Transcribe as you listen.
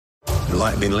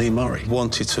Like Lee Murray,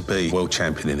 wanted to be world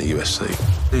champion in the UFC.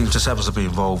 He just happens to be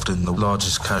involved in the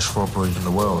largest cash robbery in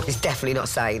the world. He's definitely not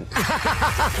sane.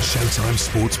 Showtime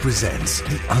Sports presents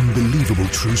the unbelievable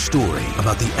true story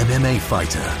about the MMA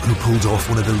fighter who pulled off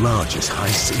one of the largest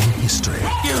heists in history.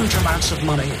 Huge amounts of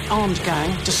money, armed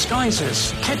gang,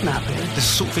 disguises, kidnapping. This is the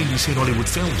sort of thing you see in Hollywood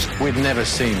films. We've never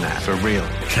seen that for real.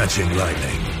 Catching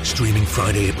Lightning, streaming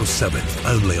Friday, April 7th,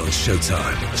 only on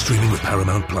Showtime, streaming with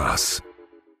Paramount Plus.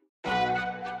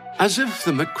 As if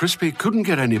the McCrispy couldn't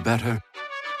get any better,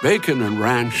 Bacon and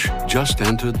Ranch just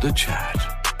entered the chat.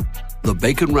 The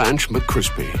Bacon Ranch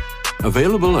McCrispy,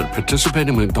 available at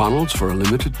participating McDonald's for a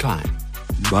limited time.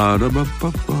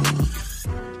 Ba-da-ba-ba-ba.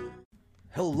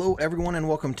 Hello, everyone, and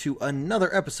welcome to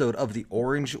another episode of the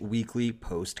Orange Weekly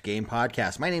Post-Game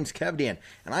Podcast. My name's Kev Dan,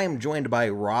 and I am joined by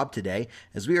Rob today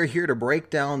as we are here to break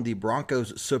down the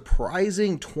Broncos'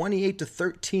 surprising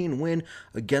 28-13 win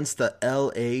against the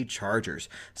LA Chargers.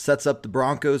 Sets up the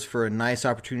Broncos for a nice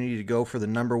opportunity to go for the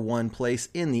number one place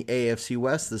in the AFC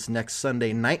West this next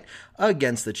Sunday night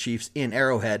against the Chiefs in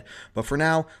Arrowhead. But for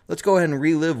now, let's go ahead and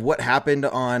relive what happened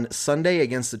on Sunday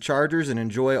against the Chargers and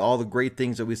enjoy all the great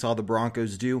things that we saw the Broncos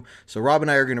do. So Rob and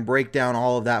I are going to break down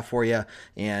all of that for you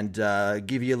and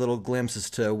give you a little glimpse as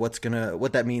to what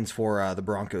that means for the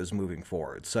Broncos moving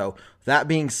forward. So that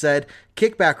being said,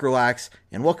 kick back, relax,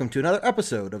 and welcome to another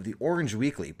episode of the Orange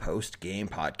Weekly Post-Game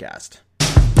Podcast.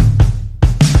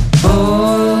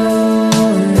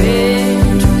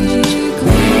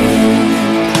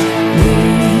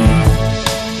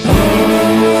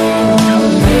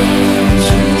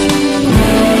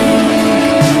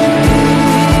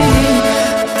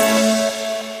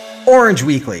 Orange Orange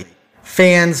Weekly,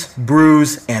 fans,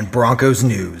 brews, and Broncos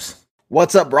news.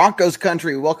 What's up, Broncos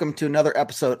country? Welcome to another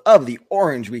episode of the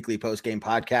Orange Weekly Postgame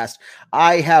Podcast.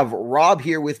 I have Rob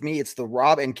here with me. It's the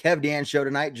Rob and Kev Dan show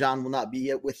tonight. John will not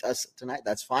be with us tonight.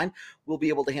 That's fine. We'll be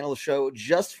able to handle the show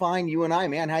just fine. You and I,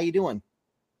 man. How you doing?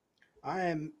 I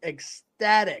am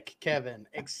ecstatic, Kevin.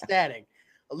 Ecstatic.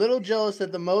 A little jealous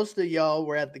that the most of y'all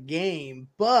were at the game,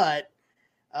 but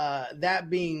that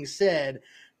being said,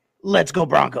 let's go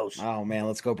Broncos. Oh, man,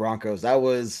 let's go Broncos. That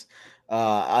was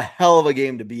a hell of a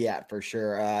game to be at for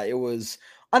sure. It was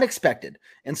unexpected.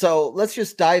 And so let's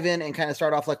just dive in and kind of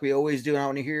start off like we always do. And I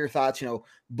want to hear your thoughts,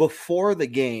 before the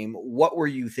game, what were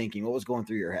you thinking? What was going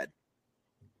through your head?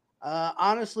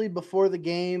 Honestly, before the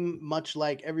game, much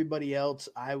like everybody else,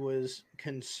 I was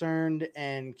concerned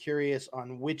and curious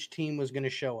on which team was going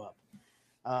to show up.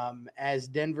 As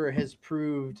Denver has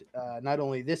proved not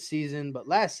only this season, but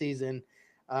last season,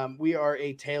 we are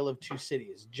a tale of two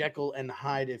cities, Jekyll and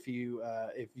Hyde, if you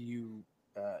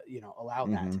allow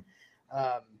that.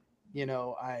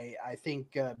 I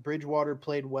think Bridgewater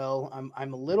played well.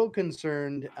 I'm a little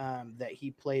concerned that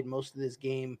he played most of this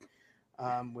game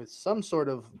with some sort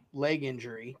of leg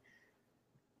injury.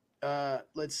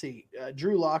 Let's see.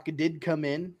 Drew Lock did come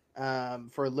in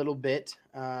for a little bit.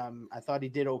 I thought he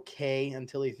did okay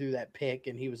until he threw that pick,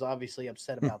 and he was obviously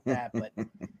upset about that, but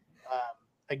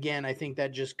again, I think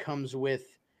that just comes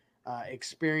with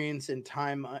experience and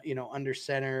time, under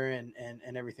center and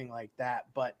everything like that.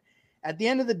 But at the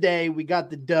end of the day, we got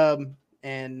the dub,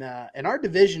 and our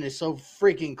division is so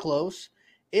freaking close.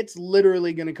 It's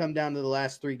literally going to come down to the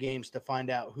last three games to find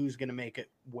out who's going to make it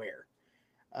where.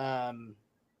 I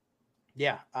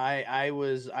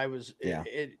was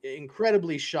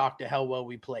incredibly shocked at how well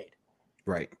we played.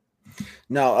 Right.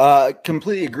 No,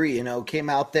 completely agree. Came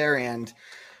out there and.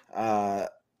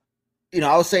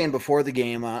 I was saying before the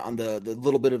game on the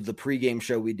little bit of the pregame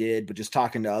show we did, but just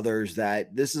talking to others,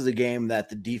 that this is a game that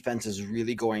the defense is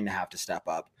really going to have to step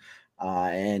up.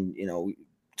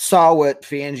 Saw what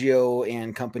Fangio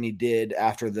and company did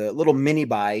after the little mini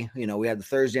bye. We had the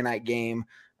Thursday night game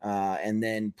and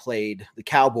then played the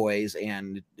Cowboys,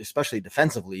 and especially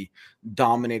defensively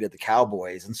dominated the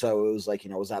Cowboys. And so it was like,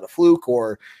 was that a fluke,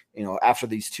 or, after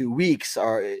these 2 weeks,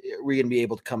 are we going to be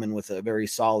able to come in with a very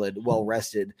solid,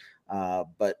 well-rested,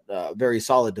 but very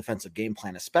solid defensive game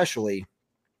plan, especially,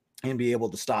 and be able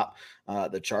to stop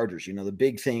the Chargers. The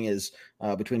big thing is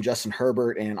between Justin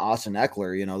Herbert and Austin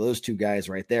Eckler, those two guys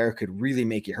right there could really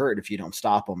make you hurt if you don't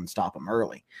stop them and stop them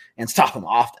early and stop them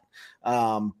often.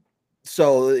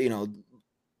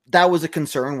 That was a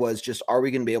concern, was just, are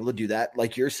we going to be able to do that?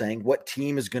 Like you're saying, what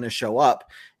team is going to show up?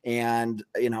 And,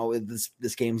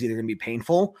 this game's either going to be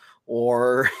painful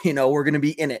or, we're going to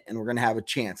be in it and we're going to have a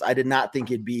chance. I did not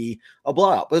think it'd be a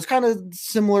blowout, but it's kind of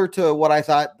similar to what I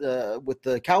thought with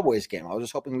the Cowboys game. I was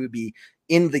just hoping we'd be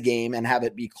in the game and have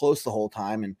it be close the whole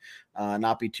time and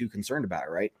not be too concerned about it.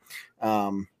 Right.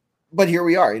 but here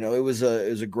we are. It was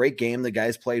a great game. The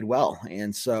guys played well,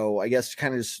 and so I guess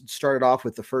kind of started off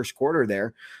with the first quarter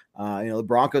there. The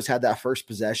Broncos had that first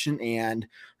possession, and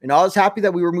I was happy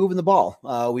that we were moving the ball.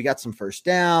 We got some first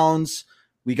downs.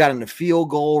 We got into field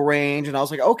goal range, and I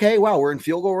was like, okay, wow, we're in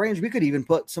field goal range. We could even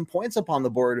put some points up on the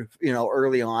board,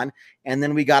 early on, and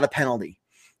then we got a penalty.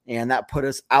 And that put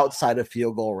us outside of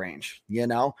field goal range,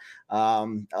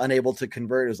 unable to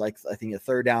convert. It was like, I think, a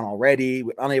third down already,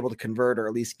 unable to convert or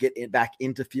at least get it back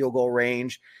into field goal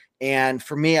range. And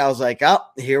for me, I was like, oh,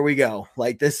 here we go.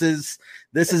 Like, this is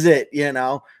it,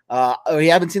 we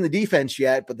haven't seen the defense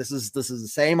yet, but this is the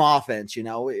same offense,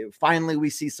 finally we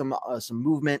see some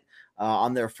movement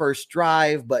on their first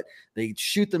drive, but they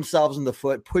shoot themselves in the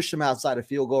foot, push them outside of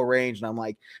field goal range. And I'm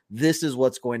like, this is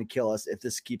what's going to kill us if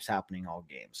this keeps happening all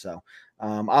game. So I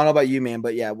don't know about you, man,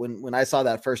 but yeah, when I saw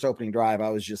that first opening drive,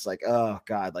 I was just like, oh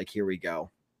God, like, here we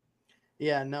go.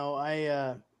 Yeah, no,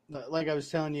 like I was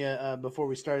telling you before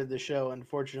we started the show,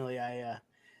 unfortunately, I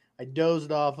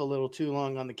dozed off a little too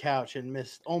long on the couch and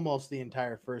missed almost the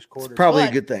entire first quarter. It's probably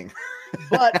a good thing.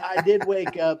 But I did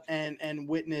wake up and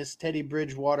witness Teddy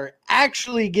Bridgewater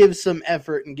actually give some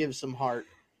effort and give some heart,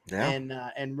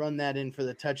 and run that in for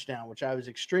the touchdown, which I was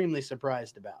extremely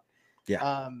surprised about.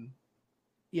 Yeah.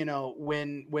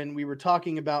 When we were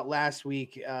talking about last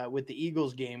week with the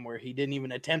Eagles game where he didn't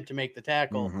even attempt to make the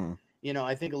tackle,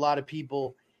 I think a lot of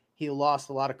people, he lost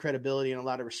a lot of credibility and a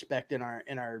lot of respect in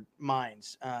our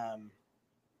minds.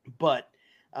 But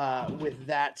with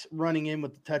that running in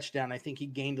with the touchdown, I think he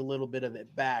gained a little bit of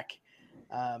it back.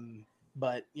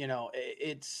 But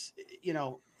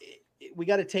we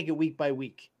got to take it week by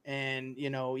week. And,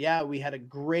 we had a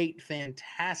great,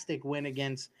 fantastic win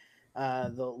against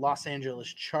the Los Angeles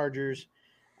Chargers.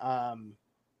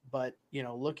 But,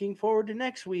 looking forward to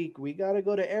next week, we got to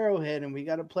go to Arrowhead and we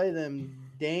got to play them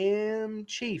damn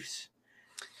Chiefs.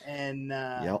 And,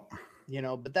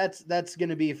 but that's going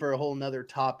to be for a whole nother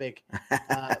topic.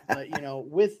 But,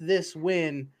 with this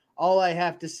win, all I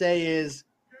have to say is,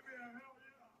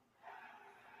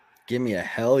 give me a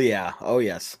hell yeah. Oh,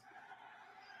 yes.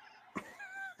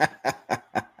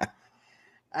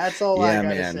 That's all I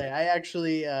got to say. I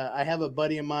actually, I have a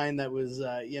buddy of mine that was,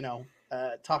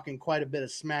 talking quite a bit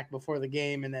of smack before the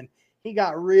game, and then he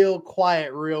got real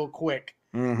quiet real quick.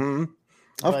 Mm-hmm.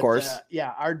 Of course.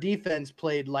 Our defense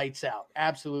played lights out.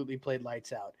 Absolutely played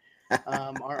lights out.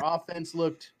 Our offense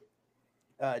looked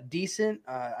decent.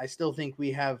 I still think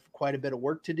we have quite a bit of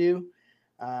work to do.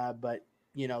 But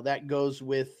that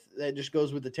just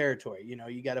goes with the territory.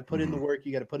 You got to put in the work,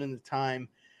 you got to put in the time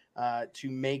to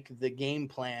make the game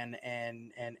plan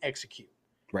and execute.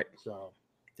 Right. So,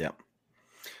 yeah.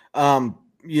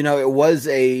 It was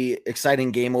a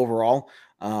exciting game overall.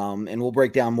 And we'll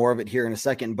break down more of it here in a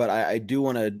second, but I do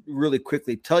want to really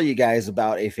quickly tell you guys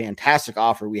about a fantastic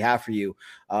offer we have for you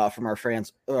from our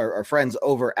friends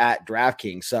over at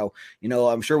DraftKings. So,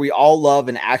 I'm sure we all love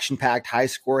an action-packed,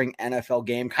 high-scoring NFL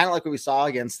game, kind of like what we saw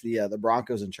against the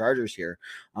Broncos and Chargers here.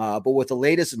 But with the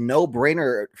latest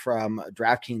no-brainer from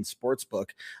DraftKings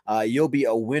Sportsbook, you'll be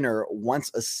a winner once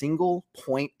a single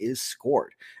point is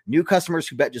scored. New customers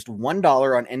who bet just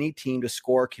 $1 on any team to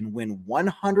score can win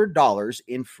 $100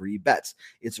 in free bets.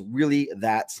 It's really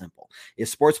that simple.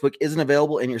 If Sportsbook isn't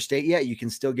available in your state yet, you can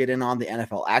still get in on the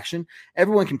NFL action.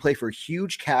 Everyone can play for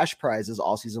huge cash prizes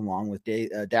all season long with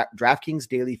DraftKings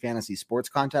Daily Fantasy Sports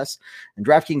Contests. And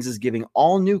DraftKings is giving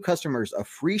all new customers a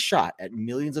free shot at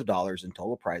millions of dollars in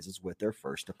total prizes with their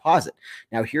first deposit.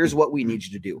 Now, here's what we need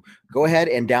you to do. Go ahead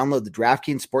and download the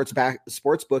DraftKings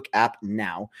Sportsbook app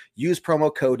now. Use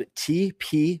promo code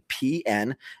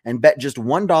TPPN and bet just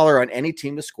 $1 on any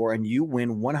team to score, and you win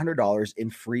 $100 in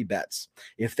free bets.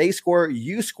 If they score,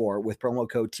 you score with promo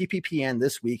code TPPN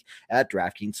this week at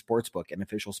DraftKings Sportsbook, an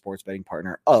official sports betting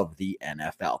partner of the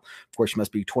NFL. Of course, you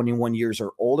must be 21 years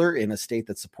or older in a state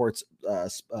that supports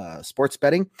sports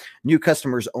betting. New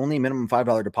customers only. Minimum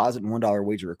 $5 deposit and $1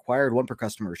 wager required. One per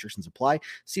customer. Restrictions apply.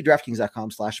 See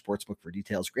DraftKings.com/sportsbook for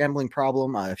details. Gambling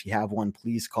problem? If you have one,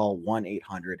 please call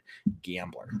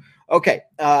 1-800-GAMBLER. Okay,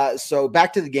 so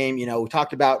back to the game. We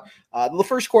talked about the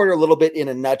first quarter a little bit in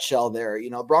a nutshell there.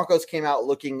 Broncos came out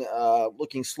looking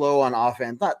slow on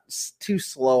offense, not too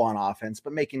slow on offense,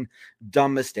 but making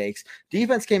dumb mistakes.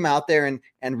 Defense came out there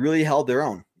and really held their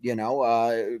own.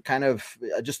 Kind of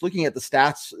just looking at the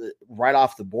stats right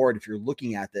off the board. If you're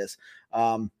looking at this,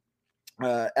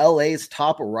 LA's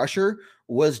top rusher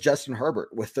was Justin Herbert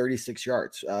with 36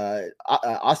 yards.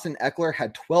 Austin Eckler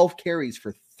had 12 carries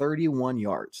for 31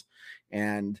 yards.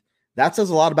 And that says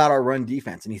a lot about our run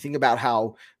defense. And you think about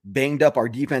how banged up our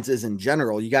defense is in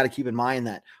general, you got to keep in mind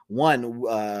that one,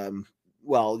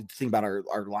 well, think about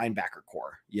our linebacker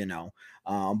core,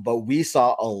 but we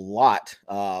saw a lot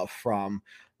from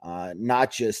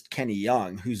not just Kenny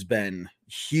Young, who's been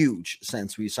huge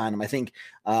since we signed him. I think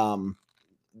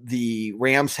the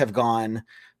Rams have gone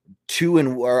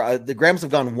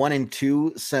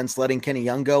 1-2 since letting Kenny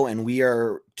Young go, and we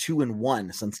are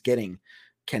 2-1 since getting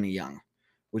Kenny Young,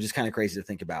 which is kind of crazy to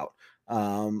think about.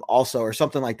 Also, or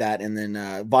something like that. And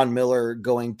then Von Miller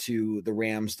going to the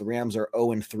Rams. The Rams are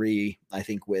 0-3, I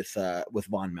think, with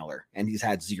Von Miller, and he's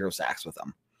had 0 sacks with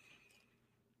them.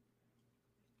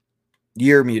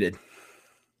 You're muted.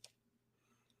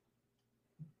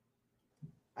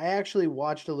 I actually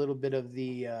watched a little bit of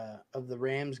the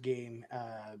Rams game,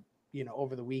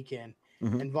 over the weekend,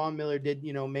 and Von Miller did,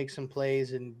 make some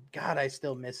plays, and God, I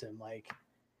still miss him. Like,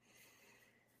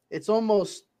 it's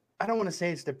almost, I don't want to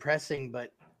say it's depressing,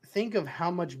 but think of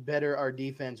how much better our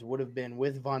defense would have been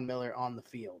with Von Miller on the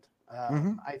field.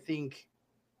 I think,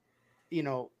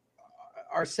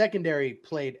 our secondary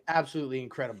played absolutely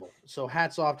incredible. So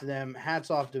hats off to them. Hats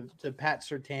off to Pat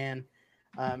Surtain.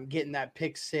 Getting that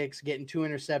pick 6, getting 2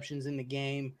 interceptions in the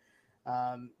game.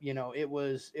 It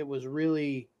was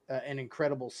really an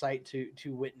incredible sight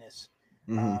to witness.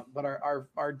 But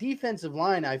our defensive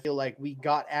line, I feel like we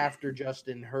got after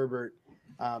Justin Herbert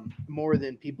more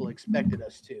than people expected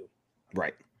us to.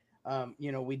 Right.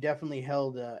 We definitely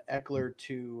held Eckler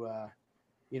to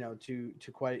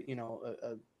quite,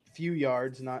 a few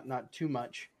yards, not too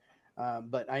much.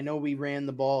 But I know we ran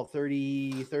the ball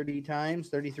 33 times,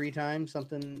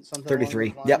 something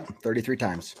 33. Yep. 33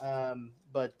 times.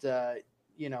 But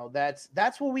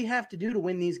that's what we have to do to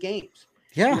win these games.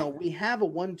 Yeah. We have a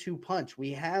 1-2 punch.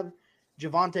 We have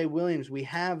Javonte Williams. We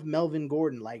have Melvin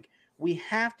Gordon. Like, we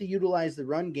have to utilize the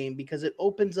run game because it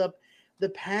opens up the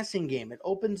passing game. It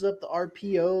opens up the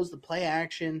RPOs, the play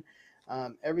action,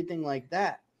 everything like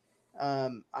that.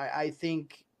 I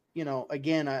think,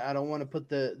 again, I don't want to put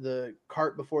the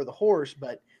cart before the horse,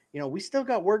 but, we still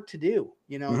got work to do.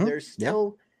 There's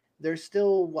still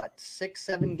what,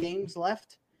 6-7 games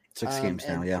left? 6 games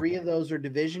now, yeah. 3 of those are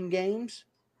division games,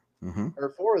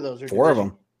 or 4 of those are 4 of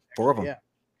division them. 4 of them. Yeah.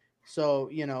 So,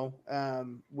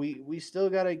 we still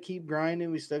got to keep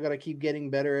grinding. We still got to keep getting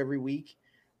better every week.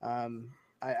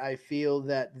 I feel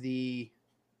that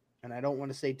and I don't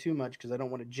want to say too much because I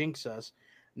don't want to jinx us,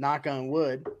 knock on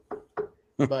wood,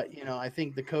 but, I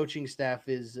think the coaching staff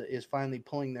is finally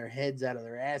pulling their heads out of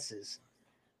their asses.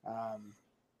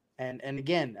 And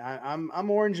again,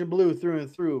 I'm orange and blue through and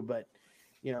through, but,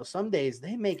 some days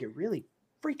they make it really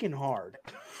freaking hard.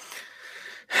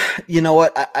 You know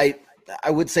what? I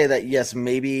would say that, yes,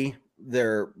 maybe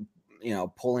they're,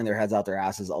 pulling their heads out their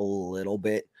asses a little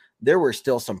bit. There were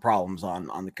still some problems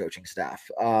on the coaching staff.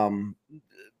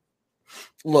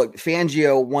 Look,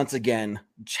 Fangio once again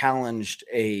challenged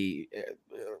a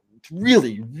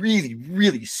really, really,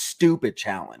 really stupid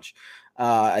challenge.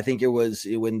 I think it was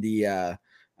when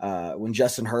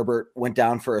Justin Herbert went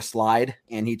down for a slide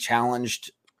and he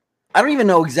challenged. I don't even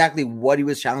know exactly what he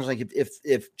was challenging. Like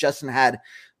if Justin had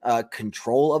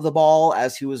control of the ball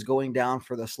as he was going down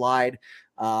for the slide,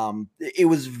 it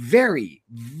was very,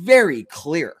 very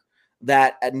clear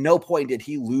that at no point did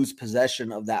he lose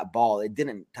possession of that ball. It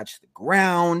didn't touch the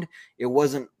ground. It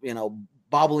wasn't,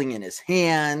 bobbling in his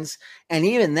hands. And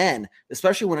even then,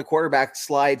 especially when a quarterback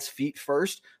slides feet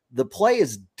first, the play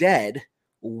is dead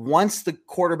once the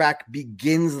quarterback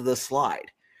begins the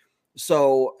slide.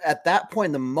 So at that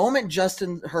point, the moment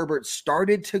Justin Herbert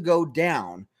started to go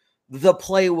down, the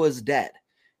play was dead.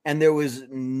 And there was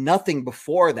nothing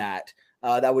before that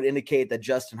that would indicate that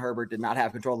Justin Herbert did not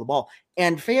have control of the ball.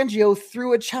 And Fangio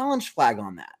threw a challenge flag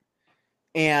on that.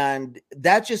 And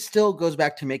that just still goes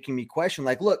back to making me question,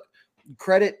 like, look,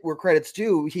 credit where credit's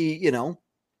due. He,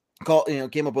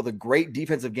 came up with a great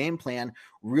defensive game plan,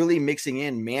 really mixing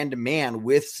in man-to-man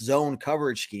with zone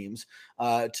coverage schemes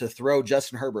to throw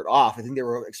Justin Herbert off. I think they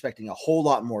were expecting a whole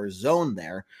lot more zone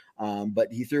there,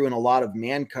 but he threw in a lot of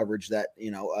man coverage that,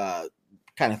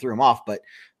 kind of threw him off. But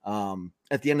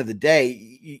at the end of the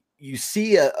day, you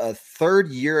see a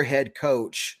third-year head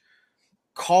coach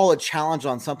call a challenge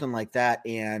on something like that,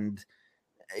 and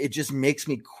it just makes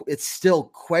me still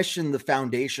question the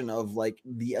foundation of like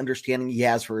the understanding he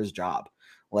has for his job.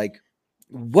 Like,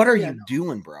 what are you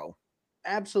doing, bro?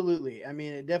 Absolutely. I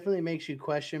mean, it definitely makes you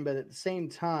question, but at the same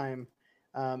time,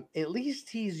 at least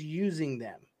he's using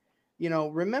them.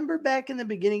 Remember back in the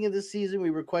beginning of the season, we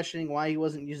were questioning why he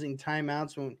wasn't using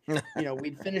timeouts when,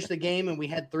 we'd finished the game and we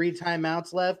had 3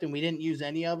 timeouts left and we didn't use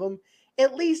any of them.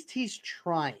 At least he's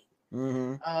trying.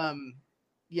 Mm-hmm.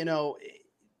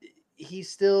 He's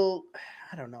still,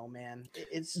 I don't know, man.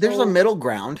 There's a middle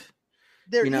ground.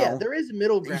 There, You know, yeah, there is a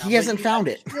middle ground. he hasn't found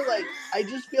it. I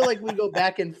just feel like we go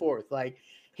back and forth. Like,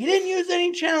 he didn't use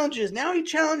any challenges. Now he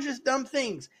challenges dumb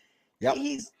things. Yep.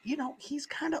 He's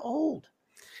kind of old.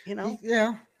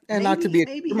 Yeah, and maybe, not to be a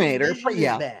maybe discriminator, his but vision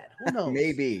yeah, is bad. Who knows?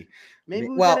 maybe we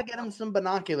well, gotta get him some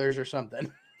binoculars or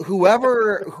something.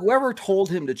 whoever told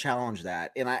him to challenge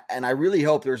that, and I really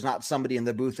hope there's not somebody in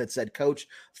the booth that said, "Coach,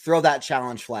 throw that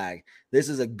challenge flag. This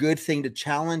is a good thing to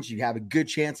challenge. You have a good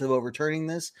chance of overturning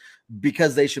this,"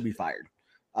 because they should be fired.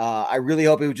 I really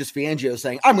hope it was just Fangio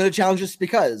saying, "I'm going to challenge this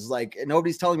because like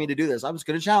nobody's telling me to do this. I'm just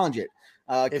going to challenge it."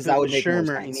 Because that would make more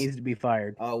Shermer, sense. he needs to be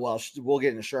fired. Well, we'll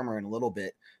get into Shermer in a little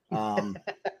bit.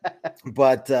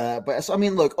 But so I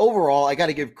mean, look, overall, I got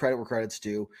to give credit where credit's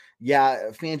due. Yeah,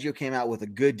 Fangio came out with a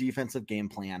good defensive game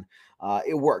plan.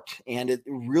 It worked, and it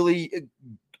really,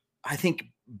 I think,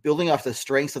 building off the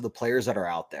strengths of the players that are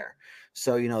out there.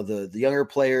 So the younger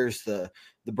players, the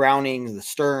Browning, the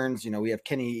Stearns. We have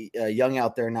Kenny Young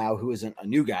out there now, who isn't a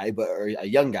new guy, or a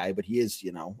young guy, but he is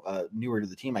newer to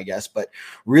the team, I guess. But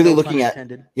really looking at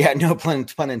no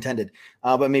pun intended,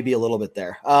 but maybe a little bit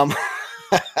there.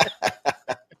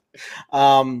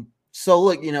 So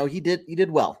look, he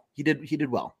did well. He did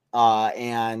well.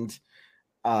 And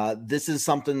this is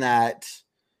something that,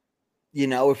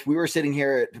 if we were sitting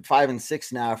here at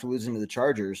 5-6 now after losing to the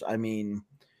Chargers, I mean,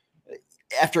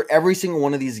 after every single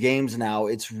one of these games now,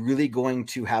 it's really going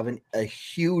to have a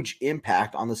huge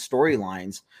impact on the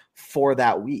storylines for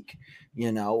that week.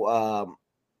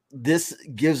 This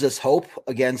gives us hope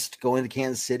against going to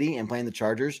Kansas City and playing the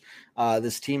Chargers.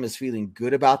 This team is feeling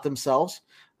good about themselves.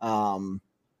 But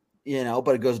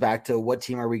it goes back to what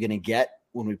team are we going to get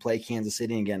when we play Kansas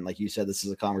City? And again, like you said, this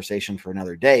is a conversation for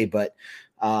another day, but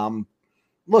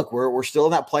look, we're still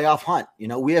in that playoff hunt.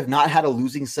 We have not had a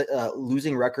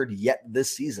losing record yet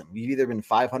this season. We've either been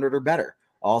 500 or better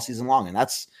all season long. And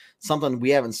that's something we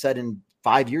haven't said in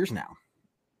 5 years now.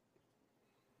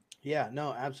 Yeah,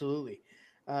 no, absolutely.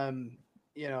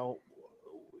 You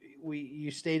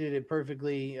stated it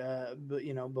perfectly, but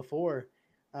before,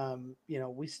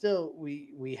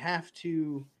 we have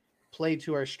to play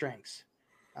to our strengths.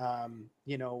 We're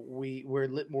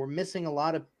missing a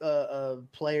lot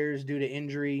of players due to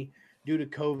injury, due to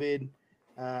COVID.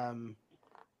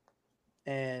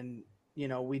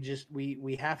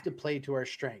 We have to play to our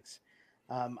strengths.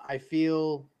 I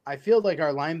feel like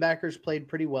our linebackers played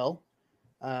pretty well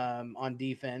on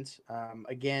defense.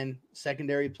 Again,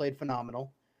 secondary played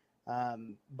phenomenal.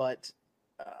 But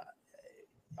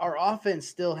our offense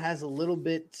still has a little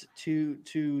bit to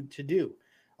do,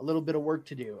 a little bit of work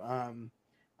to do.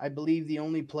 I believe the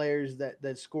only players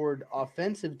that scored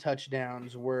offensive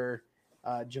touchdowns were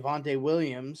Javonte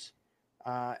Williams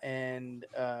and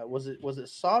was it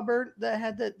Saubert that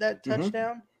had that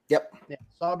touchdown? Mm-hmm. Yep. Yeah,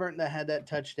 Saubert that had that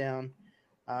touchdown.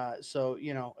 So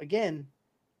again,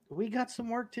 we got some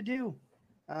work to do.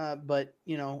 But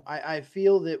I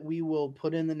feel that we will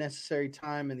put in the necessary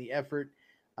time and the effort.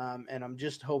 And I'm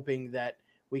just hoping that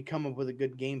we come up with a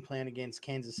good game plan against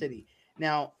Kansas City.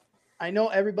 Now, I know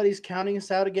everybody's counting us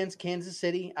out against Kansas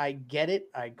City. I get it.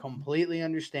 I completely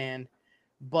understand.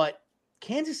 But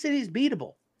Kansas City is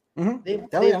beatable. Mm-hmm.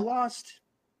 They've lost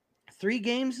 3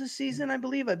 games this season, I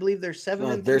believe. I believe they're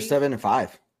 7-3. They're 7-5.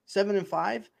 7-5.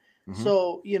 Mm-hmm.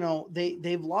 So,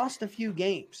 they've lost a few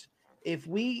games. If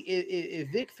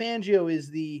Vic Fangio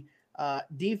is the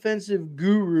defensive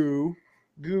guru,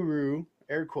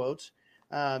 air quotes,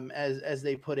 as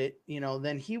they put it,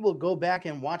 then he will go back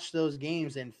and watch those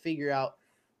games and figure out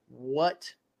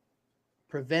what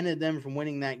prevented them from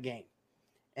winning that game.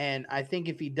 And I think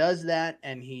if he does that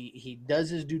and he does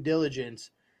his due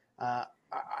diligence, I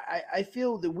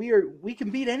feel that we can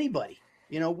beat anybody.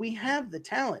 We have the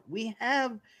talent, we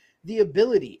have the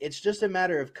ability. It's just a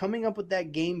matter of coming up with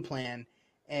that game plan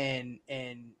and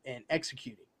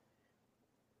executing.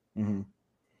 Mm-hmm.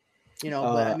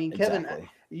 But I mean, Kevin. Exactly.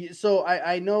 So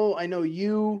I know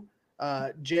you,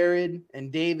 Jared,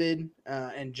 and David,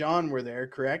 and John were there,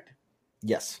 correct?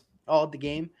 Yes. All at the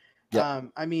game.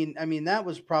 Yep. I mean that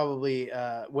was probably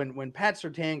when Pat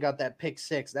Surtain got that pick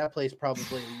 6, that place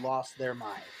probably lost their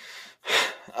mind.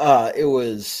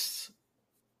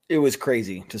 It was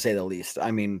crazy to say the least.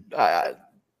 I mean,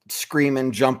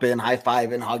 screaming, jumping,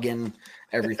 high-fiving, hugging,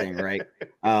 everything, right?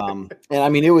 And I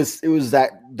mean, it was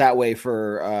that way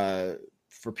for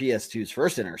PS2's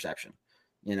first interception,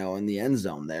 in the end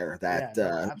zone there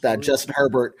that Justin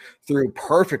Herbert threw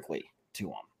perfectly to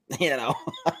him. Yeah,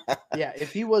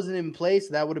 if he wasn't in place,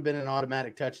 that would have been an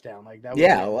automatic touchdown. Like that.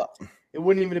 It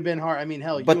wouldn't even have been hard. I mean,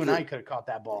 hell, you and I could have caught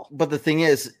that ball. But the thing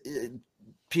is,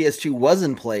 PS2 was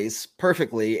in place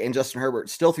perfectly, and Justin Herbert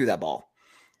still threw that ball.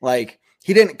 Like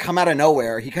he didn't come out of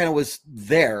nowhere. He kind of was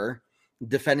there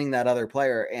defending that other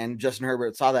player, and Justin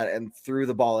Herbert saw that and threw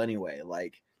the ball anyway.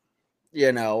 Like,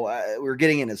 we were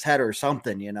getting in his head or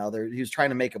something, he was trying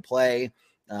to make a play.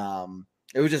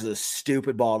 It was just a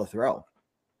stupid ball to throw.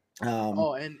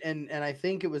 And I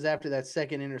think it was after that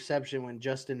second interception when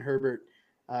Justin Herbert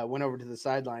went over to the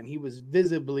sideline. He was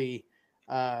visibly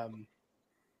upset.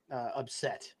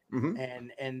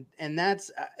 And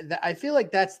that's I feel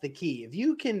like that's the key. If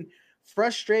you can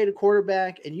frustrate a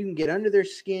quarterback and you can get under their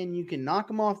skin, you can knock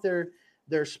them off their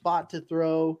spot to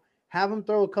throw, have them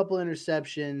throw a couple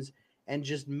interceptions, and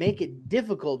just make it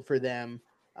difficult for them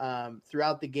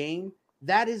throughout the game.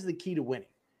 That is the key to winning.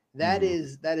 That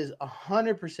is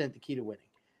 100% the key to winning.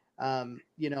 I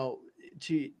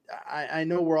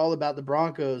know we're all about the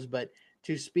Broncos, but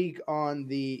to speak on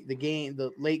the game,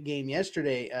 the late game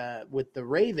yesterday with the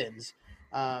Ravens,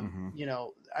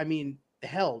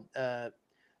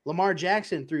 Lamar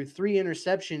Jackson threw 3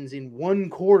 interceptions in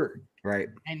 1 quarter, right?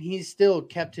 And he still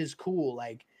kept his cool.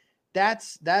 Like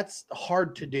that's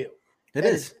hard to do. It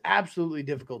is absolutely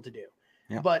difficult to do.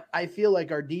 Yeah. But I feel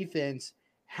like our defense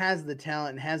has the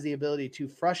talent and has the ability to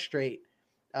frustrate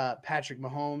Patrick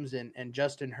Mahomes and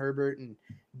Justin Herbert and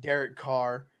Derek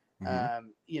Carr,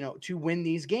 to win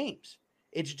these games.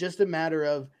 It's just a matter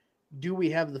of, do we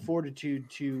have the fortitude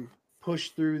to push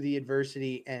through the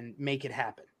adversity and make it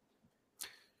happen?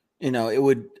 It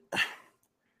would,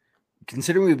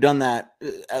 considering we've done that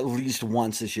at least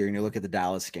once this year, and you look at the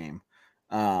Dallas game,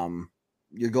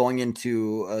 you're going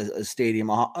into a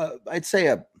stadium. I'd say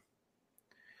that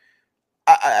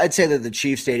the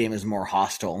Chiefs Stadium is more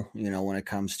hostile, when it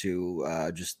comes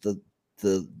to just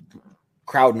the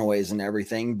crowd noise and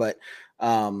everything. But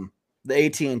the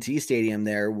AT&T Stadium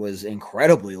there was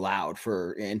incredibly loud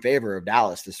in favor of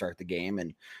Dallas to start the game,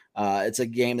 and it's a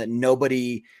game that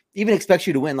nobody even expects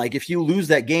you to win. Like, if you lose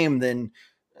that game, then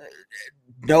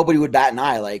nobody would bat an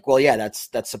eye. Like, well, yeah,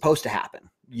 that's supposed to happen.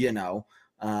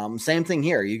 Same thing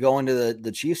here. You go into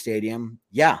the Chiefs Stadium,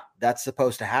 yeah, that's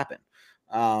supposed to happen.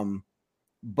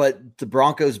 But the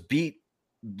Broncos beat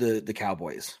the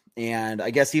Cowboys. And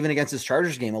I guess even against this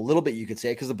Chargers game, a little bit you could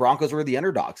say, because the Broncos were the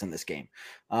underdogs in this game.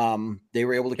 They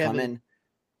were able to come in.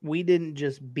 We didn't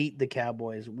just beat the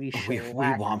Cowboys. We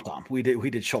whomped them. We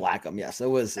did shellac them. Yes, it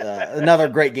was another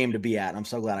great game to be at. I'm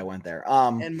so glad I went there.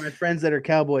 And my friends that are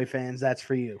Cowboy fans, that's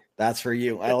for you. That's for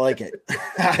you. I like it.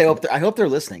 I hope they're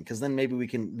listening, because then maybe we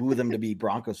can woo them to be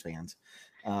Broncos fans.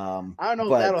 I don't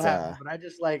know if that'll happen, but I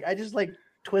just like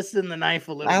twisting the knife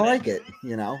a little bit. I like it,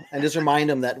 and just remind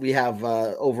them that we have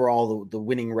overall the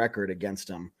winning record against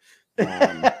them. They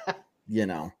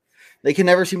can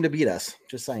never seem to beat us.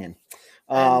 Just saying.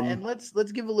 And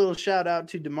let's give a little shout out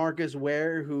to DeMarcus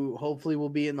Ware, who hopefully will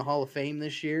be in the Hall of Fame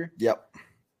this year. Yep.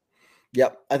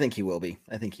 I think he will be.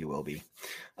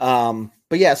 But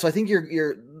yeah, so I think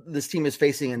this team is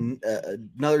facing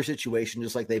another situation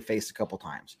just like they faced a couple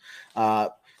times.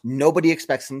 Nobody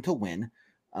expects them to win.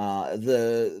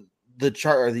 The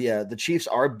Chiefs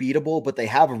are beatable, but they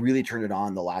have really turned it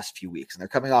on the last few weeks, and they're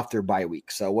coming off their bye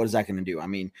week. So what is that going to do? I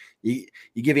mean, you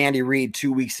give Andy Reid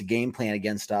 2 weeks to game plan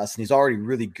against us, and he's already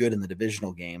really good in the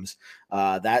divisional games.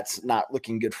 That's not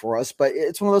looking good for us, but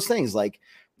it's one of those things. Like,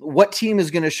 what team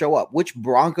is going to show up? Which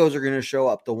Broncos are going to show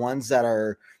up? The ones that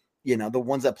are, the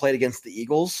ones that played against the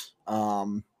Eagles,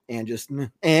 and just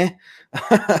the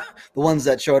ones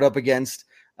that showed up against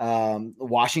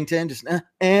Washington, just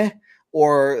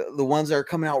or the ones that are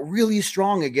coming out really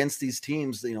strong against these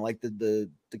teams, like the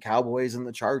Cowboys and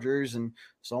the Chargers and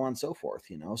so on and so forth,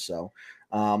 so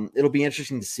it'll be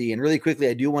interesting to see. And really quickly,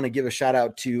 I do want to give a shout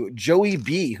out to Joey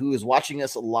B, who is watching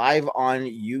us live on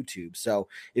YouTube. So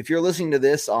if you're listening to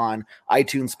this on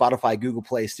iTunes, Spotify, Google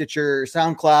Play, Stitcher,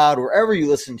 SoundCloud, wherever you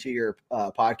listen to your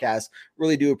podcast,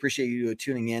 really do appreciate you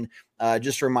tuning in.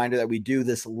 Just a reminder that we do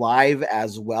this live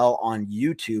as well on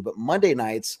YouTube Monday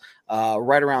nights,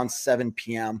 right around 7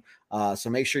 p.m. So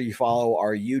make sure you follow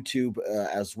our YouTube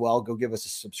as well. Go give us a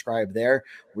subscribe there.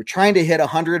 We're trying to hit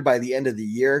 100 by the end of the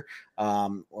year.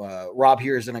 Rob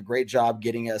here has done a great job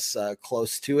getting us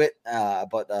close to it,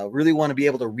 but really want to be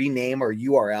able to rename our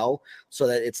URL so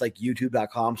that it's like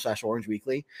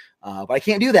youtube.com/orangeweekly. But I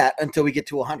can't do that until we get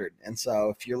to 100. And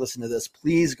so if you're listening to this,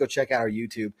 please go check out our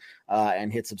YouTube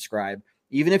and hit subscribe.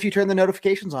 Even if you turn the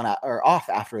notifications on or off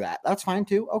after that, that's fine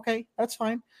too. Okay, that's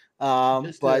fine.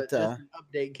 Just an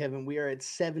update, Kevin. We are at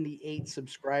 78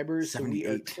 subscribers. 78. So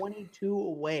we are 22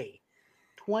 away.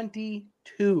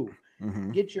 22.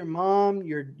 Mm-hmm. Get your mom,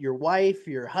 your wife,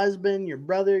 your husband, your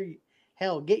brother.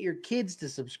 Hell, get your kids to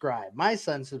subscribe. My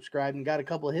son subscribed and got a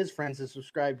couple of his friends to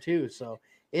subscribe too. So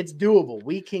it's doable.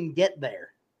 We can get there.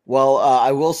 Well,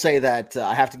 I will say that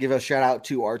I have to give a shout out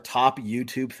to our top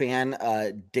YouTube fan,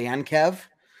 Dan Kev.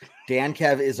 Dan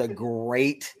Kev is a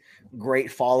great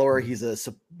follower. He's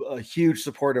a huge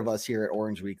supporter of us here at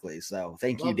Orange Weekly. So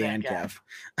thank you, Dan Kev.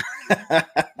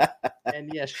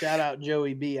 And yes, shout out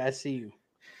Joey B. I see you.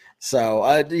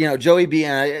 So, Joey B,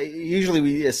 usually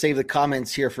we save the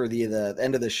comments here for the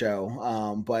end of the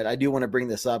show. But I do want to bring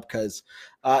this up because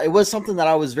it was something that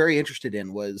I was very interested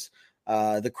in was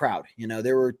the crowd.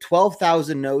 There were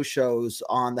 12,000 no-shows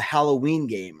on the Halloween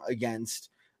game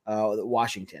against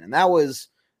Washington. And that was,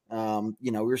 we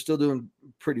were still doing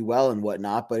pretty well and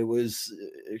whatnot, but it was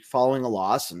following a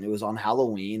loss and it was on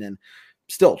Halloween and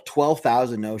still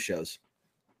 12,000 no-shows.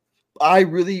 I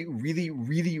really, really,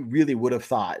 really, really would have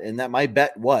thought, and that my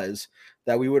bet was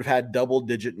that we would have had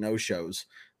double-digit no-shows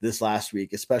this last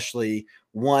week, especially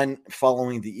 1,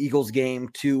 following the Eagles game,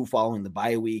 2, following the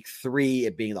bye week, 3,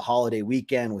 it being the holiday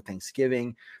weekend with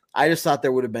Thanksgiving. I just thought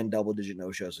there would have been double-digit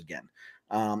no-shows again.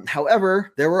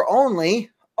 However, there were only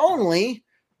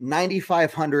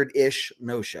 9,500-ish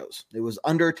no-shows. It was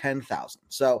under 10,000.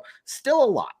 So still a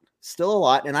lot.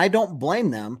 And I don't blame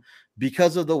them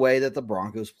because of the way that the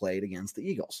Broncos played against the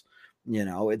Eagles.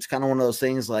 It's kind of one of those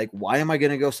things like, why am I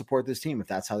going to go support this team if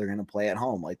that's how they're going to play at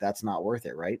home? Like, that's not worth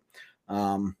it, right?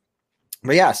 But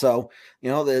yeah, so,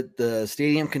 the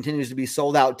stadium continues to be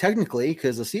sold out technically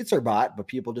because the seats are bought, but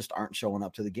people just aren't showing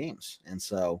up to the games. And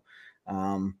so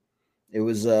it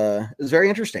was very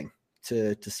interesting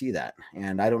to see that.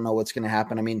 And I don't know what's going to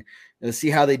happen. I mean, let's see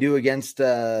how they do against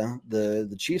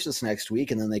the Chiefs this next week,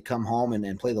 and then they come home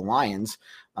and play the Lions.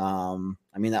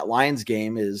 That Lions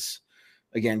game is,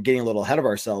 again, getting a little ahead of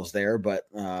ourselves there, but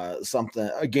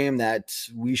a game that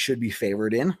we should be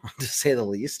favored in, to say the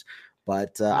least.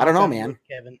 But I don't know, man.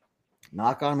 Kevin.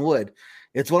 Knock on wood.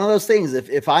 It's one of those things.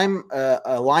 If I'm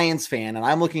a Lions fan and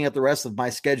I'm looking at the rest of my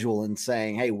schedule and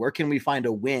saying, hey, where can we find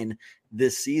a win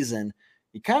this season?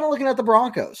 You're kind of looking at the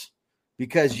Broncos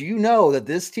because that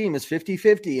this team is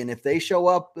 50-50. And if they show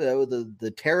up,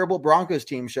 the terrible Broncos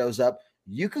team shows up,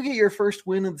 you could get your first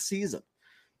win of the season.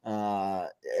 And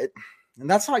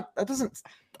that's not, I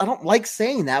don't like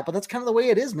saying that, but that's kind of the way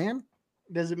it is, man.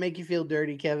 Does it make you feel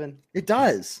dirty, Kevin? It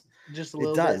does. Just a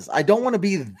little bit. I don't want to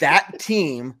be that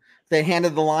team that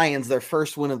handed the Lions their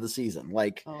first win of the season.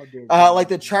 Like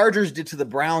the Chargers did to the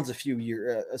Browns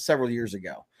several years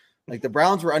ago. Like the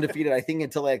Browns were undefeated, I think,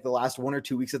 until like the last 1 or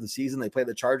 2 weeks of the season. They played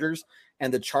the Chargers,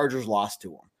 and the Chargers lost to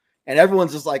them. And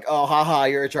everyone's just like, "Oh, haha,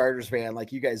 you're a Chargers fan.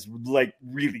 Like you guys like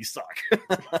really suck."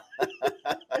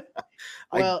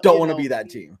 I don't want to be that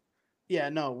team. Yeah,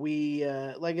 no, we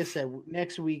like I said,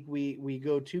 next week we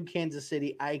go to Kansas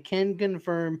City. I can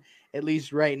confirm, at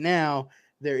least right now,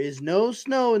 there is no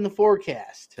snow in the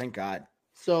forecast. Thank God.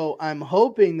 So I'm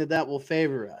hoping that will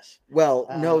favor us. Well,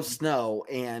 no snow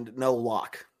and no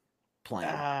Locke playing.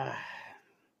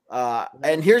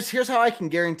 And here's how I can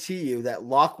guarantee you that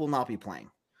Locke will not be playing.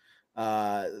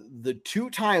 The 2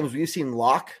 times we've seen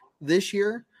Locke this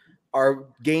year are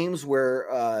games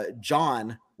where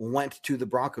John went to the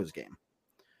Broncos game.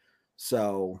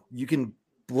 So you can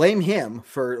blame him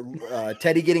for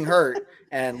Teddy getting hurt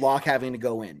and Locke having to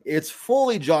go in. It's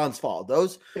fully John's fault.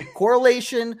 Those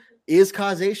correlation is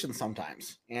causation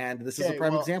sometimes. And this is a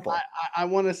prime example. I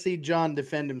want to see John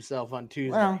defend himself on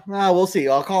Tuesday. Well, we'll see.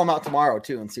 I'll call him out tomorrow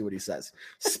too and see what he says.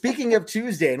 Speaking of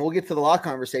Tuesday, and we'll get to the Locke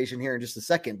conversation here in just a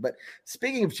second, but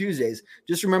speaking of Tuesdays,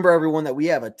 just remember everyone that we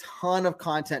have a ton of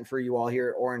content for you all here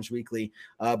at Orange Weekly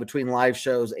between live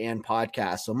shows and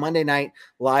podcasts. So Monday night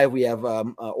live, we have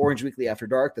Orange Weekly After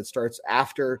Dark that starts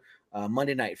after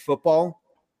Monday Night Football,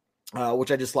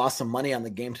 which I just lost some money on the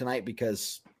game tonight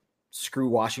because screw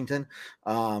Washington.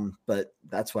 But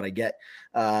that's what I get.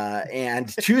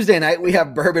 And Tuesday night, we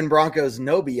have Bourbon Broncos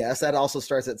No BS. That also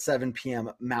starts at 7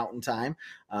 p.m. Mountain Time.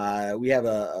 We have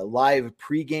a live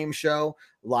pregame show,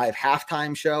 live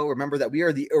halftime show. Remember that we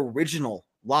are the original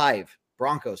live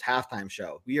Broncos halftime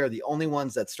show. We are the only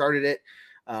ones that started it.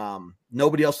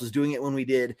 Nobody else was doing it when we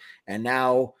did. And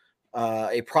now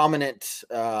a prominent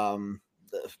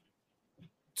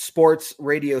sports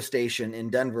radio station in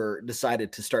Denver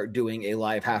decided to start doing a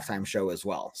live halftime show as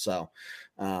well. So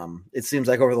it seems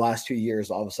like over the last 2 years,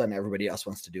 all of a sudden everybody else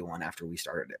wants to do one after we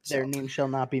started it. So. Their name shall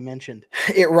not be mentioned.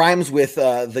 It rhymes with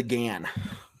the GAN.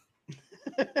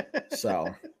 So,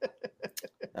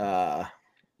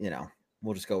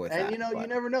 we'll just go with that. And you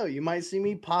never know. You might see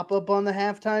me pop up on the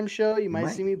halftime show. You might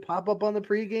see me pop up on the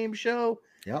pregame show.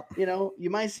 Yep. You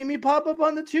might see me pop up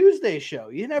on the Tuesday show.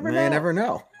 You never know. You never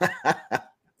know.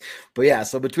 But yeah,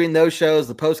 so between those shows,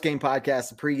 the post-game podcast,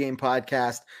 the pre-game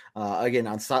podcast, again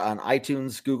on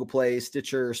iTunes, Google Play,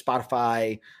 Stitcher,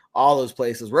 Spotify, all those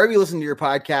places, wherever you listen to your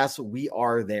podcasts, we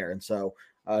are there. And so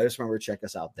just remember to check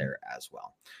us out there as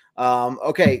well.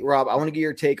 Okay, Rob, I want to get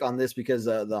your take on this because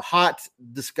the hot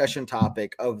discussion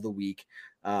topic of the week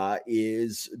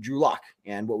is Drew Lock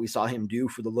and what we saw him do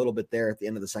for the little bit there at the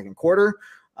end of the second quarter.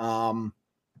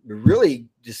 Really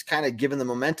just kind of giving the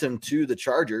momentum to the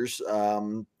Chargers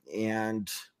and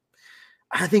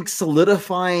I think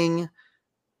solidifying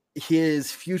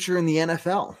his future in the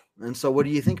NFL. And so what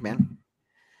do you think, man?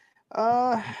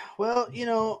 Well,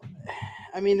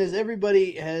 I mean, as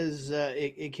everybody has,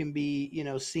 it can be,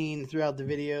 seen throughout the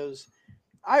videos.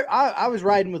 I was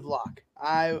riding with Locke.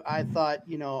 I thought,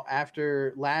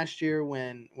 after last year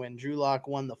when Drew Lock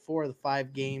won the 4 of the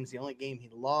 5 games, the only game he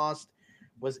lost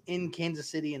was in Kansas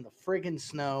City in the friggin'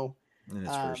 snow. In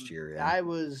his first year, yeah. I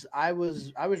was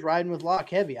riding with Locke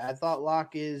heavy. I thought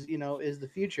Locke is the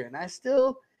future, and I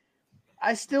still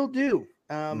do.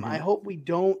 I hope we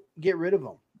don't get rid of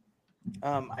him.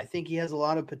 I think he has a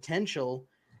lot of potential,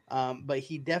 but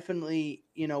he definitely,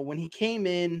 when he came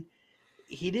in,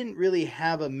 he didn't really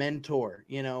have a mentor.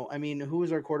 I mean, who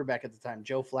was our quarterback at the time?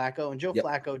 Joe Flacco, and Joe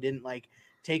Flacco didn't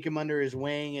take him under his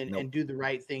wing and do the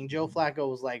right thing. Joe Flacco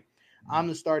was like, I'm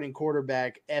the starting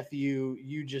quarterback. F you.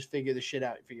 You just figure the shit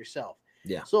out for yourself.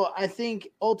 Yeah. So I think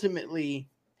ultimately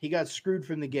he got screwed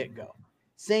from the get-go.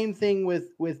 Same thing with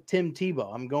Tim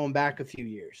Tebow. I'm going back a few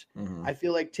years. I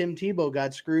feel like Tim Tebow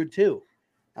got screwed too.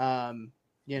 That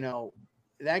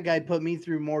guy put me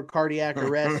through more cardiac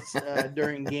arrests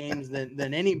during games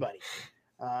than anybody.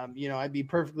 I'd be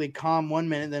perfectly calm one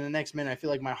minute, then the next minute I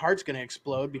feel like my heart's going to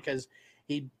explode because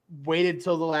he waited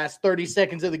till the last 30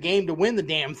 seconds of the game to win the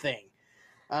damn thing.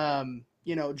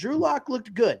 Drew Lock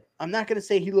looked good. I'm not going to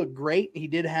say he looked great. He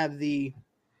did have the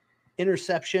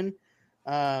interception,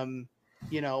 but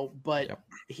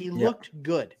he looked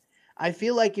good. I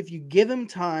feel like if you give him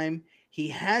time, he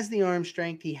has the arm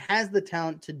strength. He has the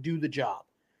talent to do the job.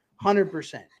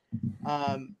 100%.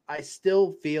 I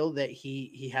still feel that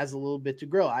he has a little bit to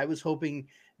grow. I was hoping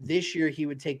this year he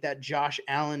would take that Josh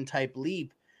Allen type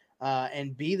leap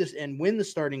and win the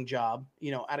starting job,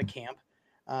 out of camp.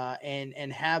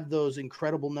 And have those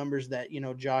incredible numbers that,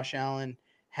 Josh Allen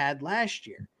had last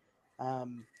year. I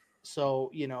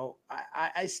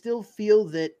still feel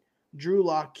that Drew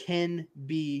Lock can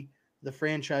be the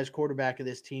franchise quarterback of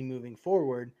this team moving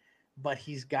forward, but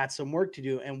he's got some work to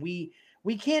do. And we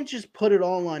can't just put it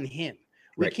all on him.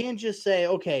 We can't just say,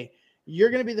 okay, you're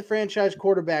going to be the franchise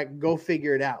quarterback. Go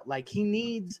figure it out. He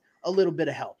needs a little bit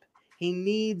of help. He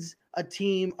needs a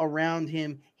team around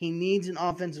him. He needs an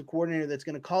offensive coordinator that's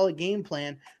going to call a game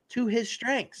plan to his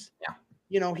strengths.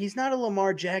 Yeah. He's not a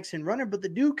Lamar Jackson runner, but the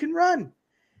dude can run.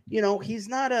 He's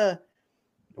not I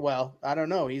don't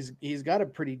know. He's got a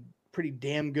pretty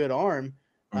damn good arm.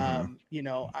 I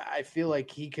feel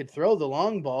like he could throw the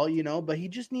long ball, but he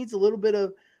just needs a little bit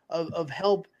of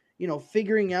help,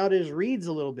 figuring out his reads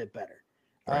a little bit better.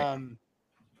 Right.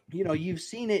 You've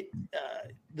seen it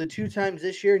the 2 times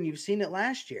this year, and you've seen it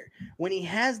last year. When he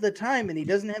has the time and he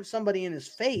doesn't have somebody in his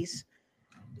face,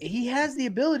 he has the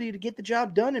ability to get the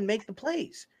job done and make the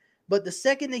plays. But the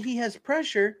second that he has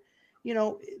pressure,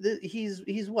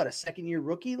 he's what, a second-year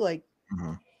rookie?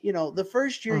 The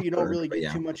first year you don't really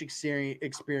get too much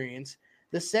experience.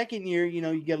 The second year,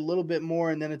 you get a little bit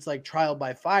more, and then it's like trial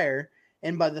by fire.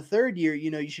 And by the third year,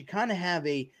 you should kind of have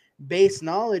a base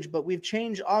knowledge, but we've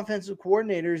changed offensive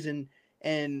coordinators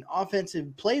and offensive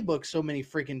playbooks so many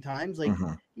freaking times.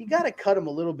 You got to cut them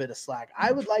a little bit of slack.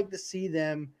 I would like to see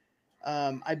them.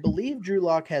 I believe Drew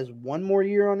Lock has 1 more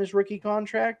year on his rookie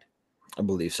contract. I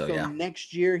believe so, yeah.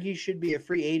 Next year he should be a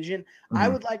free agent. I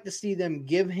would like to see them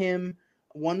give him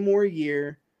 1 more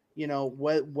year.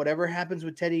 Whatever happens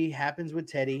with Teddy happens with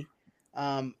Teddy.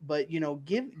 But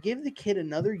give the kid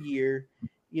another year.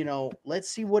 Let's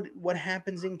see what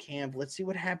happens in camp. Let's see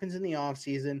what happens in the off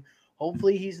season.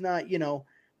 Hopefully he's not,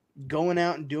 going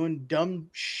out and doing dumb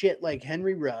shit like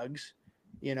Henry Ruggs.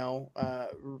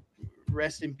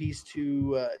 Rest in peace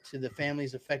to the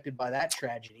families affected by that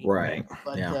tragedy. Right.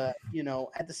 But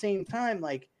at the same time,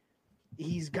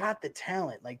 he's got the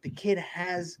talent. The kid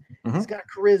has, he's got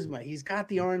charisma. He's got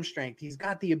the arm strength. He's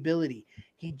got the ability.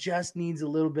 He just needs a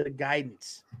little bit of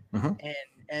guidance. And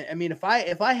I mean, if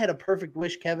I had a perfect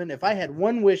wish, Kevin, if I had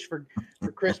one wish for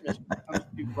Christmas when it comes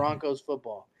to Broncos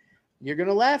football, you're going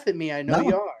to laugh at me. I know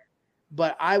you are,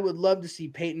 but I would love to see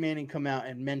Peyton Manning come out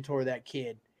and mentor that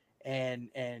kid and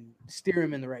steer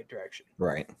him in the right direction.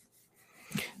 Right.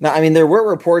 Now, I mean, there were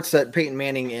reports that Peyton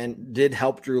Manning did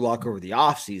help Drew Lock over the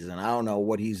offseason. I don't know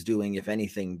what he's doing, if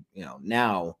anything,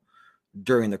 now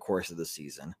during the course of the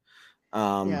season.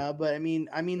 Yeah, but I mean,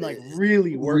 like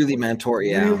really work, really with mentor,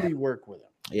 him. yeah, really work with him.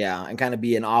 Yeah, and kind of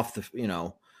be an off the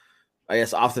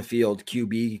field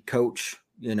QB coach,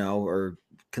 or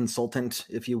consultant,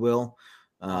 if you will.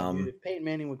 Dude, if Peyton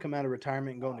Manning would come out of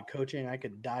retirement and go into coaching, I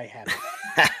could die happy.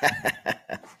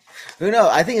 Who knows?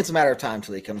 I think it's a matter of time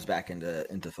till he comes back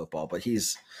into football. But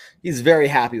he's very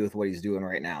happy with what he's doing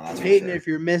right now. That's Peyton, for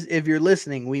sure. if you're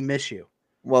listening, we miss you.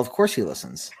 Well, of course he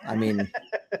listens. I mean,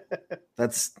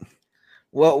 that's.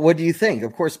 Well, what do you think?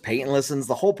 Of course, Peyton listens.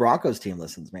 The whole Broncos team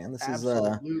listens, man. This is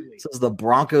the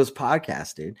Broncos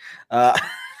podcast, dude.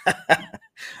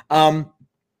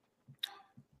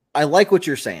 I like what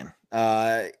you're saying.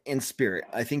 In spirit,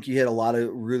 I think you hit a lot of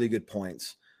really good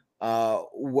points.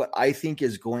 What I think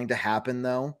is going to happen,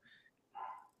 though,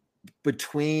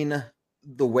 between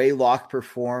the way Locke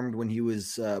performed when he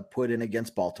was put in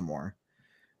against Baltimore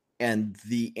and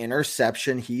the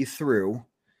interception he threw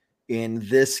in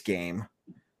this game,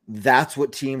 that's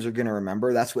what teams are going to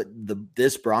remember. That's what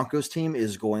this Broncos team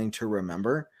is going to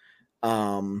remember.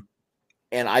 And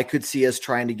I could see us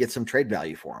trying to get some trade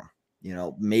value for him.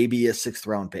 Maybe a 6th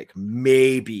round pick,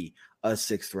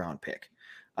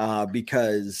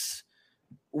 because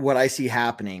what I see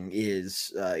happening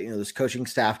is, this coaching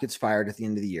staff gets fired at the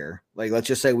end of the year. Like, let's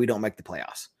just say we don't make the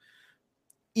playoffs.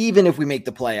 Even if we make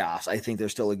the playoffs, I think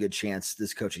there's still a good chance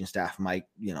this coaching staff might,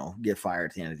 get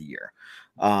fired at the end of the year.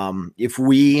 If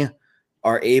we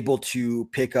are able to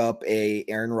pick up a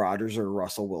Aaron Rodgers or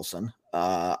Russell Wilson,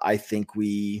 I think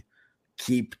we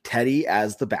keep Teddy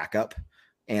as the backup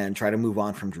and try to move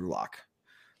on from Drew Lock.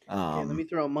 Let me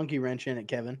throw a monkey wrench in it,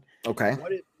 Kevin. Okay.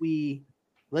 What if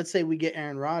let's say we get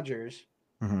Aaron Rodgers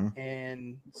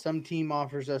and some team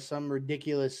offers us some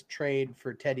ridiculous trade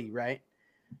for Teddy, right?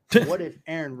 What if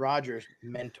Aaron Rodgers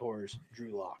mentors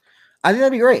Drew Lock? I think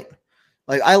that'd be great.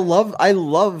 Like, I love I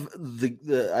love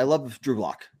Drew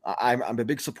Lock. I'm a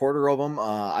big supporter of him.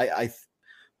 I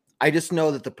just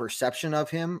know that the perception of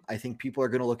him, I think people are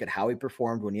going to look at how he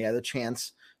performed when he had a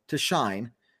chance to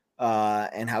shine,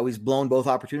 and how he's blown both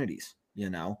opportunities.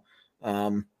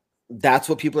 That's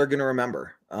what people are going to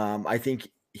remember. I think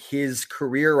his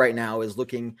career right now is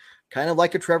looking kind of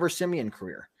like a Trevor Siemian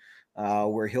career,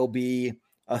 where he'll be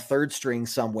a third string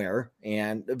somewhere,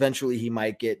 and eventually he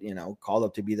might get, called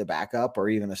up to be the backup or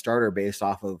even a starter based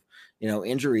off of,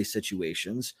 injury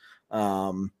situations.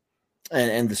 And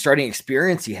the starting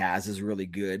experience he has is really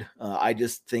good. I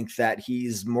just think that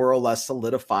he's more or less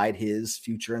solidified his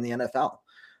future in the NFL.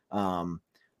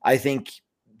 I think,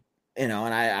 and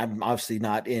I'm obviously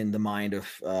not in the mind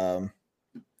of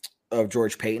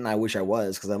George Payton. I wish I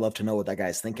was, because I'd love to know what that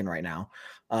guy's thinking right now.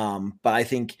 But I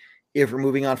think if we're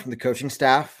moving on from the coaching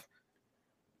staff,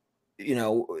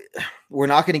 we're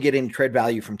not going to get any trade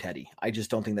value from Teddy. I just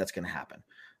don't think that's going to happen.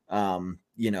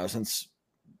 Since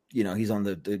he's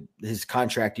on his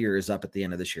contract year is up at the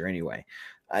end of this year anyway.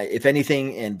 If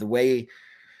anything, and the way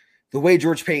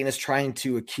George Payton is trying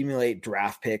to accumulate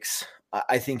draft picks,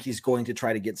 I think he's going to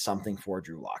try to get something for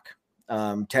Drew Lock.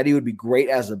 Teddy would be great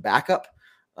as a backup.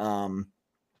 And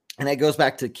that goes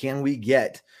back to, can we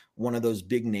get one of those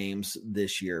big names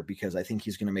this year? Because I think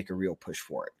he's going to make a real push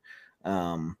for it.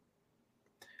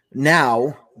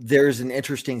 Now there's an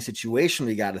interesting situation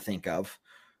we got to think of,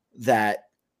 that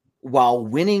while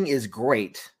winning is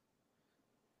great,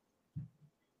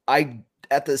 I,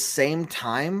 at the same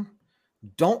time,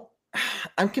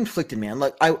 I'm conflicted, man.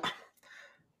 Like, I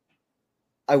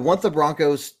want the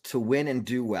Broncos to win and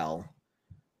do well,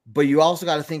 but you also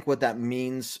got to think what that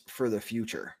means for the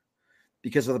future.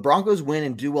 Because if the Broncos win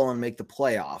and do well and make the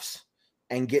playoffs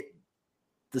and get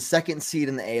the second seed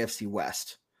in the AFC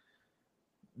West,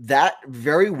 that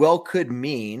very well could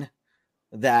mean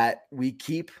that we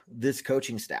keep this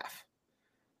coaching staff.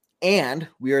 And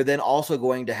we are then also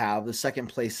going to have the second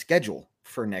place schedule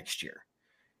for next year.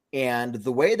 And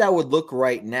the way that would look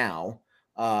right now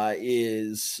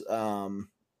is,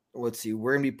 let's see,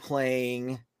 we're going to be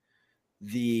playing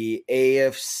the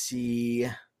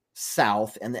AFC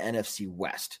South and the NFC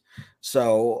West.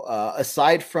 So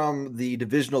aside from the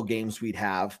divisional games we'd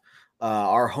have,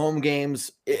 our home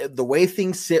games, the way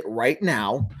things sit right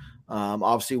now,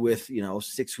 obviously with,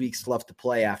 6 weeks left to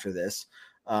play after this,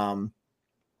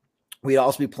 we'd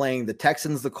also be playing the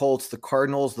Texans, the Colts, the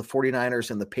Cardinals, the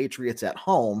 49ers, and the Patriots at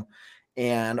home.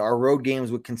 And our road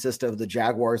games would consist of the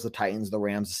Jaguars, the Titans, the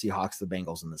Rams, the Seahawks, the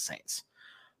Bengals, and the Saints.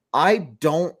 I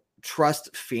don't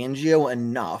trust Fangio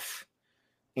enough,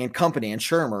 and company and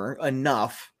Shermer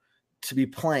enough, to be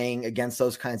playing against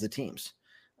those kinds of teams.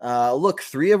 Look,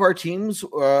 three of our teams,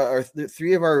 or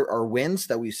three of our wins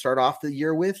that we start off the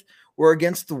year with, were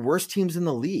against the worst teams in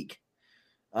the league.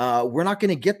 We're not going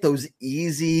to get those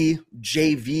easy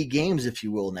JV games, if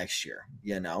you will, next year.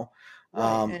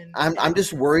 Right, I'm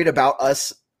just worried about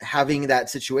us having that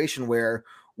situation where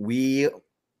we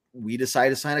decide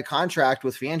to sign a contract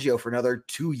with Fangio for another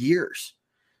 2 years,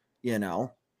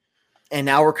 and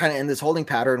now we're kind of in this holding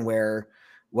pattern where,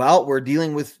 well, we're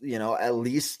dealing with, at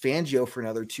least Fangio for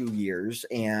another 2 years.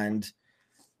 And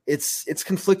it's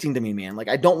conflicting to me, man. Like,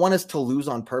 I don't want us to lose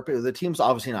on purpose. The team's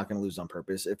obviously not going to lose on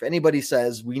purpose. If anybody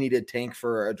says we need a tank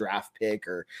for a draft pick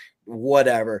or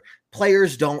whatever,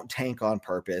 players don't tank on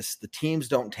purpose. The teams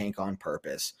don't tank on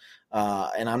purpose.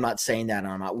 And I'm not saying that.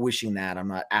 I'm not wishing that. I'm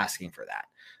not asking for that.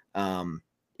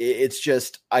 It's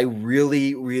just, I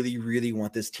really, really, really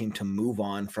want this team to move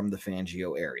on from the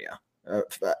Fangio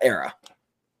era.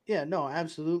 Yeah, no,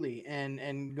 absolutely.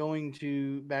 And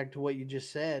going back to what you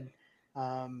just said,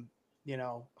 let's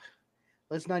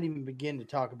not even begin to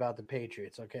talk about the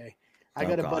Patriots. Okay. I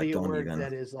got a buddy at work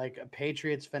that is like a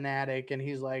Patriots fanatic, and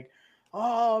he's like,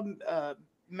 what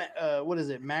is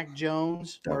it? Mac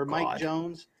Jones or Mike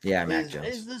Jones? Yeah. Mac Jones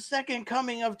is the second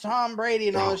coming of Tom Brady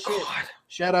and all this shit.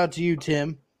 Shout out to you,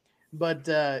 Tim. But,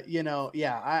 he's not.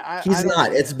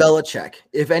 It's Belichick.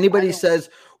 If anybody says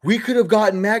we could have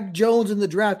gotten Mac Jones in the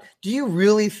draft, do you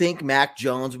really think Mac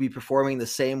Jones will be performing the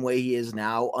same way he is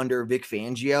now under Vic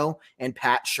Fangio and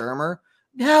Pat Shurmur?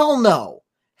 Hell no.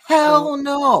 Hell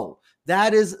no.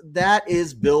 That is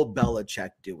Bill Belichick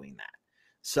doing that.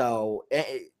 So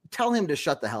tell him to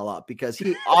shut the hell up, because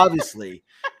he obviously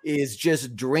is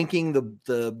just drinking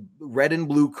the red and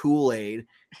blue Kool-Aid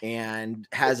and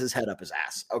has his head up his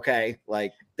ass. Okay.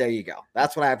 Like, there you go.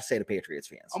 That's what I have to say to Patriots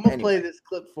fans. I'm going to play this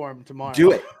clip for him tomorrow.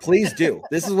 Do it. Please do.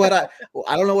 This is what I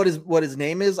don't know what his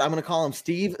name is. I'm going to call him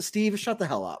Steve. Steve, shut the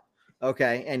hell up.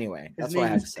 Okay. Anyway, that's what I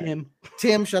have to say.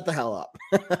 Tim, shut the hell up.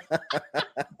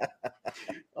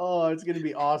 Oh, it's going to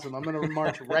be awesome. I'm going to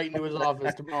march right into his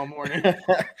office tomorrow morning.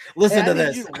 Listen to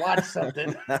this. You to watch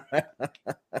something.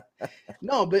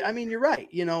 No, but I mean, you're right.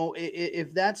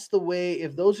 If that's the way,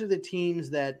 if those are the teams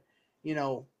that,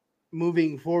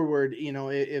 moving forward,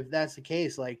 if that's the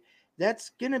case, like, that's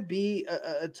going to be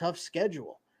a tough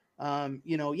schedule.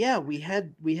 We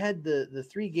had the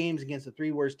 3 games against the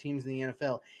 3 worst teams in the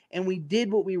NFL, and we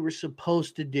did what we were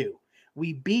supposed to do.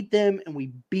 We beat them, and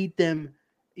we beat them,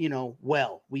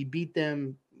 well. We beat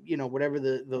them, whatever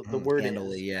the word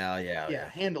handily, is. Yeah,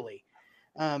 handily.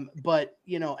 But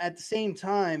at the same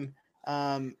time,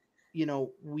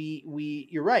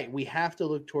 you're right. We have to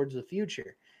look towards the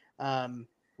future.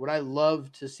 Would I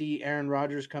love to see Aaron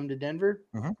Rodgers come to Denver?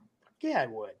 Mm-hmm. Yeah, I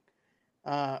would.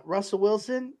 Russell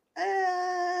Wilson,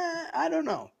 I don't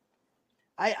know.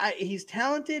 He's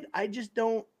talented. I just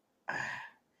don't. I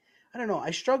don't know.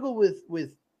 I struggle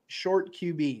with short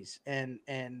QBs, and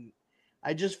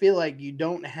I just feel like you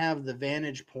don't have the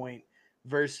vantage point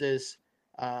versus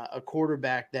a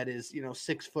quarterback that is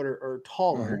 6 foot or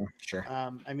taller. Mm-hmm. Sure.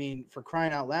 I mean, for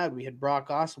crying out loud, we had Brock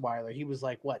Osweiler. He was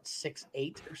like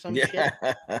 6'8" or some shit.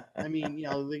 I mean,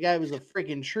 the guy was a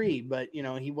freaking tree, but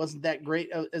he wasn't that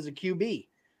great as a QB.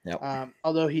 Yep.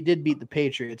 Although he did beat the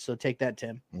Patriots, so take that,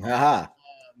 Tim.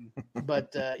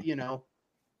 But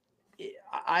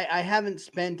I haven't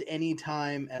spent any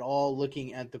time at all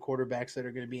looking at the quarterbacks that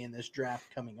are going to be in this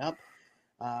draft coming up.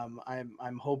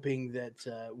 I'm hoping that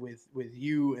with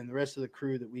you and the rest of the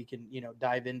crew that we can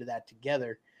dive into that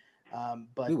together.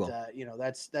 But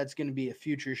that's going to be a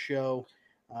future show,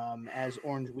 as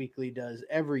Orange Weekly does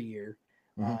every year.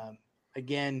 Mm-hmm.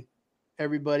 Again,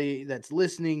 everybody that's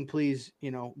listening, please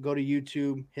go to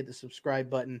YouTube, hit the subscribe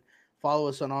button, follow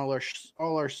us on all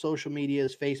our social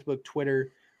medias: Facebook,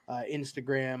 Twitter,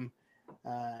 Instagram,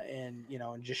 and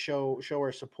just show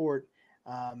our support.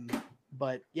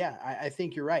 But yeah, I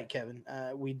think you're right, Kevin.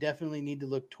 We definitely need to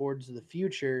look towards the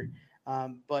future.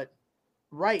 But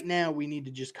right now we need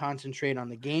to just concentrate on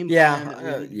the game plan that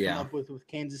we need to come up with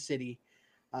Kansas City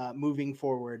moving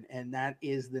forward. And that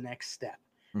is the next step.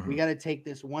 Mm-hmm. We got to take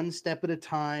this one step at a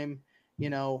time,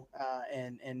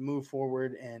 and move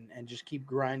forward and just keep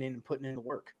grinding and putting in the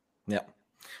work. Yeah.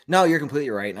 No, you're completely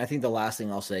right. And I think the last thing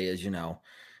I'll say is,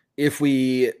 if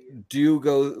we do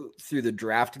go through the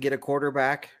draft to get a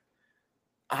quarterback,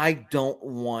 I don't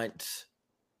want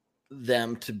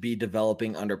them to be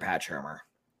developing under Pat Shurmur.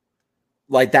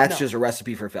 Like, that's just a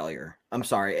recipe for failure. I'm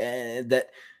sorry.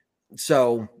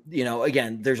 So,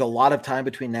 again, there's a lot of time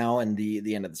between now and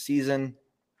the end of the season.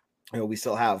 We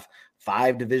still have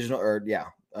 4 divisional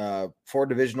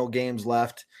games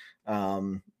left.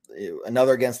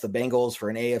 another against the Bengals for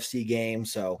an AFC game.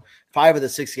 So 5 of the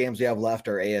 6 games we have left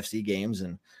are AFC games,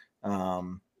 and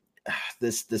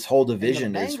this whole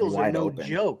division is wide open.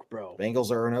 Joke, bro.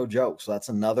 Bengals are no joke. So that's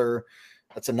another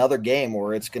game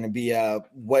where it's going to be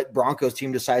what Broncos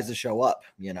team decides to show up.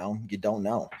 You don't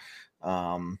know.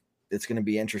 It's going to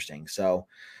be interesting. So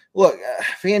look,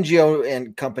 Fangio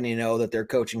and company know that they're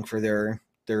coaching for their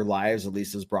lives, at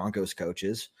least as Broncos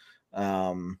coaches.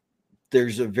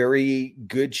 There's a very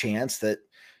good chance that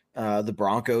the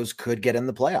Broncos could get in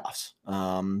the playoffs.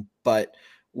 But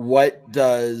what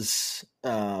does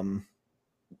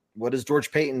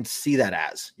George Payton see that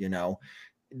as?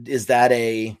 Is that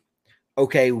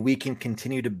okay, we can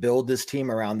continue to build this team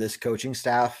around this coaching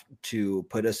staff to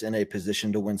put us in a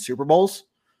position to win Super Bowls?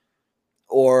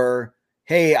 Or,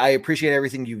 hey, I appreciate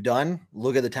everything you've done.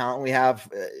 Look at the talent we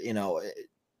have.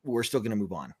 We're still going to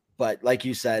move on. But like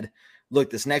you said, look,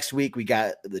 this next week we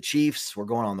got the Chiefs. We're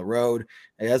going on the road.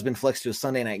 It has been flexed to a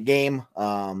Sunday night game.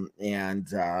 And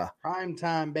prime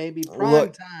time, baby.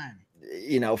 Prime time.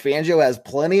 Fangio has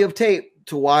plenty of tape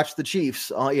to watch the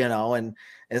Chiefs, and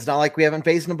it's not like we haven't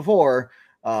faced them before.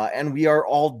 And we are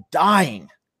all dying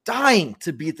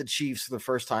to beat the Chiefs for the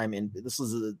first time. And this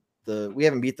is we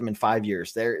haven't beat them in 5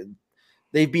 years.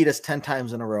 They've beat us 10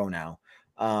 times in a row now.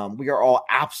 We are all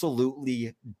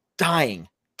absolutely dying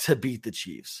to beat the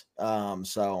Chiefs.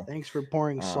 So thanks for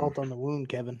pouring salt on the wound,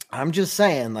 Kevin. I'm just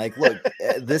saying, look,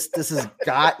 this has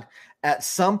got, at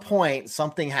some point,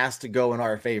 something has to go in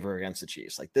our favor against the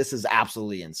Chiefs. This is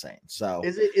absolutely insane. So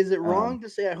is it wrong to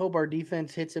say I hope our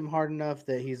defense hits him hard enough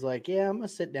that he's like, yeah, I'm gonna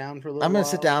sit down for a little. I'm gonna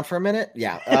sit down for a minute.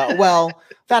 Yeah. Well,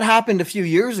 that happened a few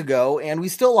years ago, and we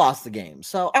still lost the game.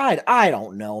 So I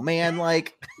don't know, man.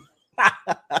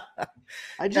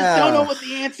 I just don't know what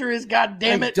the answer is. God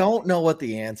damn it. I don't know what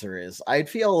the answer is. I'd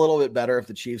feel a little bit better if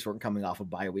the Chiefs weren't coming off a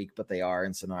bye week, but they are.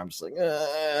 And so now I'm just like,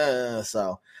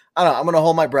 so I don't know. I'm going to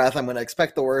hold my breath. I'm going to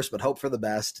expect the worst, but hope for the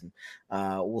best. And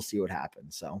we'll see what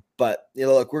happens. So, but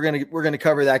look, we're going to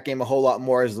cover that game a whole lot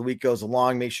more as the week goes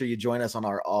along. Make sure you join us on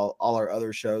all our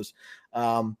other shows.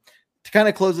 To kind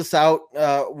of close this out,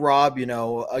 Rob,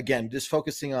 again, just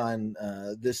focusing on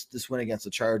this win against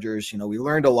the Chargers. We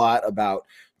learned a lot about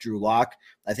Drew Lock.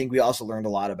 I think we also learned a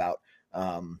lot about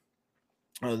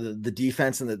the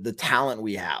defense and the talent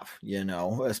we have,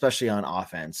 especially on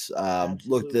offense.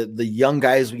 Look, the young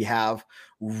guys we have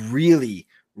really,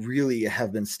 really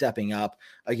have been stepping up.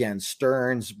 Again,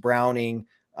 Stearns, Browning,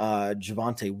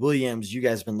 Javonte Williams, you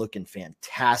guys have been looking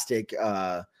fantastic.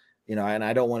 And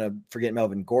I don't want to forget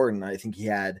Melvin Gordon. I think he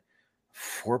had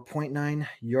 4.9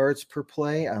 yards per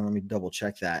play. Let me double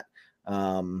check that.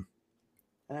 And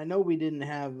I know we didn't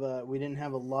have a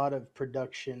lot of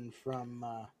production from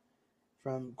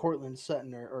Cortland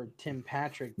Sutton or Tim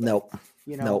Patrick. But,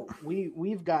 Nope.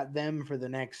 We've got them for the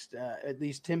next, at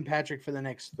least Tim Patrick for the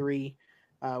next 3.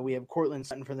 We have Cortland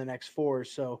Sutton for the next 4.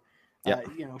 So,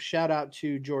 shout out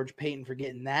to George Payton for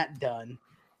getting that done.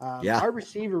 Our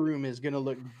receiver room is going to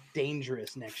look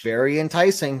dangerous next year. Very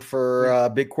enticing for a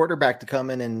big quarterback to come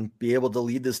in and be able to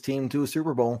lead this team to a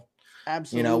Super Bowl.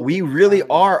 Absolutely. We really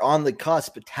are on the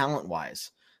cusp talent-wise.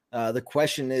 The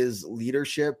question is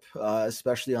leadership,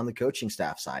 especially on the coaching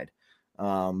staff side.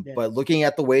 But looking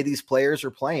at the way these players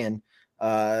are playing,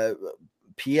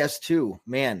 PS2,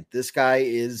 man, this guy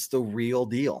is the real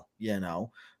deal,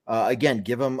 Again,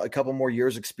 give him a couple more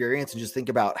years experience and just think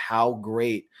about how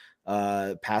great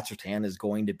Pat Surtain is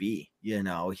going to be. You're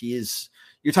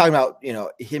talking about,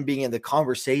 him being in the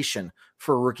conversation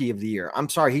for Rookie of the Year. I'm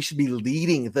sorry, he should be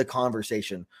leading the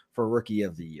conversation for Rookie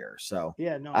of the Year. So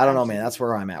I don't know, man, that's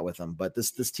where I'm at with him, but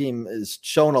this team is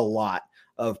shown a lot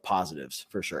of positives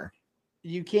for sure.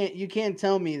 You can't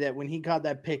tell me that when he caught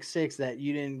that pick 6 that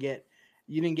you didn't get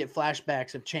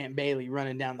flashbacks of Champ Bailey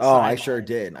running down the sideline.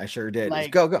 I sure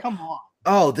did. Go. Come on.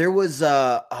 Oh, there was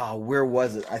where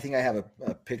was it? I think I have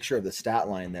a picture of the stat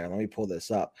line there. Let me pull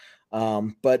this up.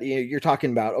 But you're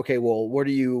talking about, okay, well, what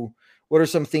are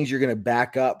some things you're going to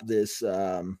back up this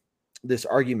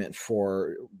argument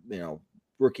for,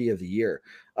 Rookie of the Year?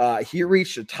 He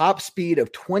reached a top speed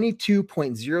of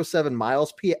 22.07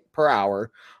 miles per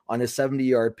hour on a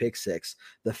 70-yard pick 6,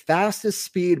 the fastest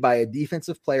speed by a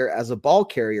defensive player as a ball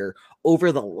carrier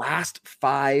over the last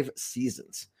 5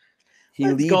 seasons.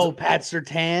 Go, Pat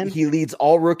Surtain. He leads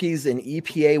all rookies in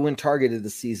EPA when targeted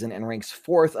this season and ranks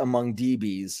 4th among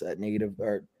DBs at negative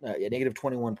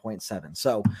 21.7.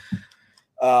 So,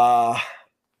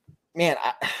 man,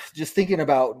 just thinking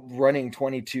about running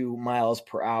 22 miles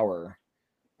per hour,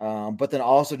 but then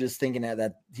also just thinking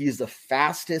that he's the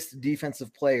fastest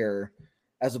defensive player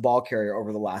as a ball carrier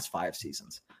over the last 5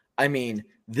 seasons. I mean,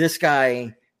 this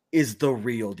guy is the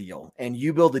real deal. And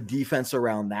you build a defense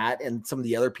around that and some of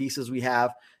the other pieces we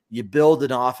have. You build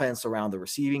an offense around the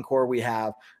receiving core we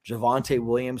have, Javonte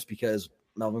Williams, because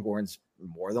Melvin Gordon's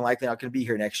more than likely not going to be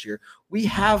here next year. We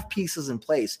have pieces in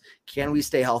place. Can we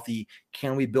stay healthy?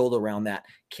 Can we build around that?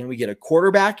 Can we get a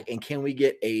quarterback? And can we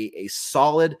get a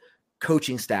solid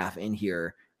coaching staff in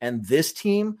here? And this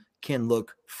team can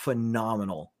look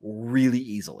phenomenal really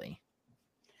easily.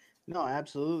 No,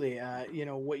 absolutely.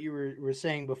 What you were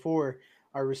saying before,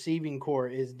 our receiving core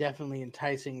is definitely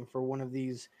enticing for one of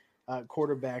these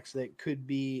quarterbacks that could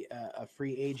be a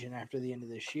free agent after the end of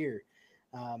this year.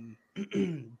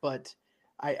 But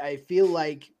I feel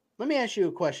like, let me ask you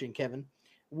a question, Kevin.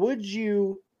 Would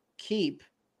you keep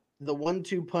the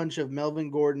 1-2 punch of Melvin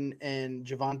Gordon and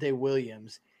Javonte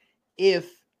Williams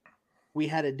if we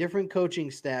had a different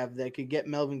coaching staff that could get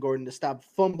Melvin Gordon to stop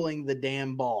fumbling the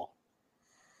damn ball?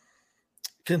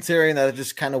 Considering that it's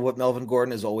just kind of what Melvin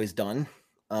Gordon has always done,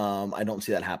 I don't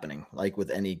see that happening, like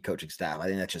with any coaching staff. I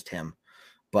think that's just him.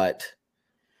 But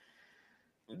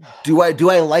do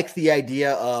I like the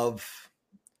idea of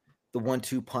the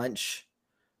 1-2 punch?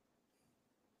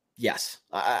 Yes.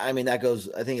 I mean, that goes,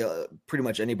 I think pretty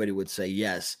much anybody would say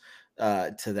yes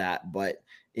to that, but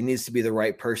it needs to be the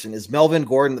right person. Is Melvin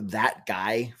Gordon that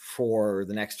guy for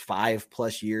the next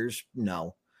 5+ years?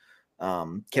 No.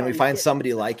 Can we find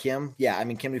somebody like him? Yeah. I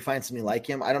mean, can we find somebody like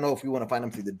him? I don't know if we want to find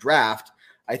him through the draft.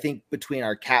 I think between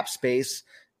our cap space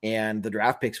and the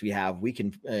draft picks we have, we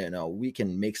can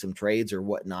make some trades or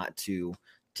whatnot to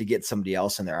get somebody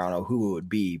else in there. I don't know who it would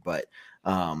be, but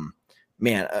the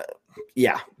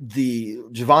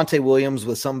Javonte Williams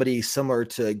with somebody similar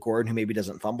to Gordon who maybe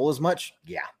doesn't fumble as much.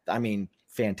 Yeah. I mean,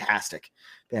 fantastic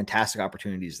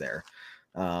opportunities there.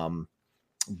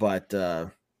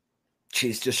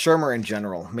 Just Shurmur in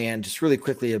general, man, just really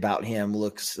quickly about him.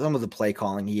 Look, some of the play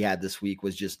calling he had this week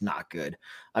was just not good.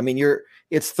 I mean,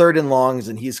 it's 3rd and longs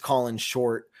and he's calling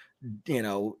short,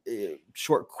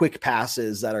 quick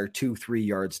passes that are 2-3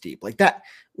 yards deep like that.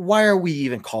 Why are we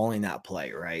even calling that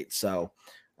play? Right. So,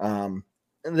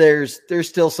 there's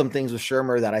still some things with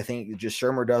Shurmur that I think just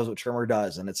Shurmur does what Shurmur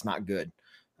does, and it's not good.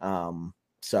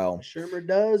 Shurmur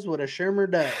does what a Shurmur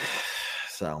does.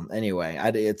 So anyway,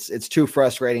 it's too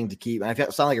frustrating to keep. I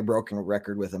sound like a broken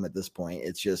record with him at this point.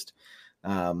 It's just,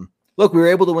 look, we were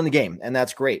able to win the game, and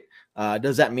that's great.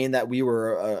 Does that mean that we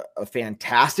were a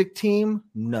fantastic team?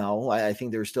 No, I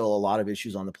think there's still a lot of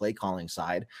issues on the play calling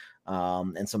side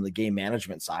and some of the game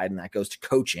management side, and that goes to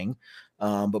coaching.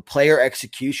 But player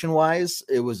execution wise,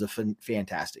 it was a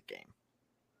fantastic game.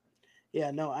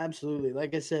 Yeah, no, absolutely.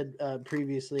 Like I said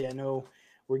previously, I know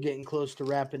we're getting close to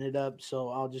wrapping it up, so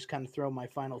I'll just kind of throw my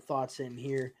final thoughts in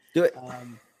here. Do it.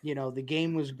 The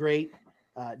game was great.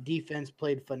 Defense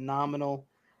played phenomenal.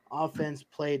 Offense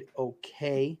played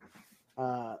okay.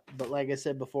 But like I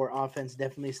said before, offense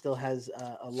definitely still has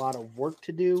a lot of work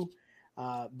to do.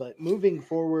 But moving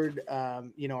forward,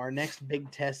 our next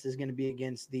big test is going to be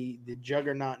against the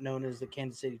juggernaut known as the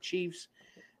Kansas City Chiefs.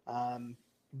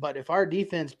 But if our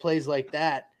defense plays like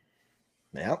that,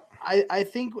 yep. I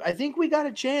think we got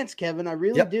a chance, Kevin. I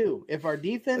really do. If our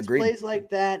defense plays like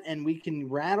that and we can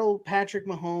rattle Patrick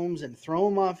Mahomes and throw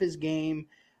him off his game,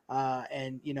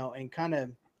 and kind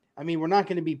of, I mean, we're not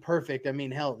going to be perfect. I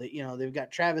mean, hell, they've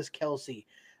got Travis Kelce,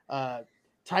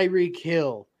 Tyreek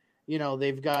Hill.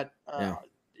 They've got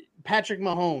Patrick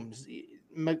Mahomes,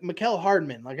 Mecole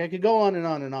Hardman. Like I could go on and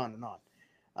on and on and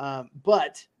on.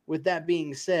 But with that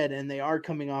being said, and they are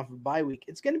coming off of bye week,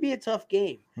 it's going to be a tough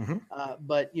game. Mm-hmm.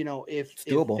 But if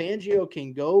Fangio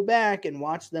can go back and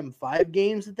watch them 5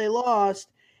 games that they lost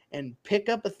and pick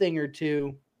up a thing or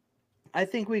two, I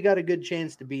think we got a good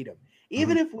chance to beat them.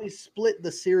 Even if we split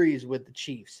the series with the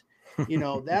Chiefs,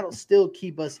 that'll still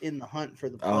keep us in the hunt for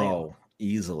the playoff. Oh,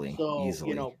 easily.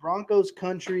 So, Broncos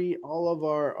country, all of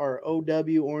our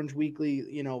OW Orange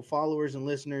Weekly, followers and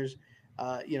listeners,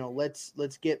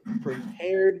 let's get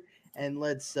prepared and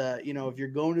let's, if you're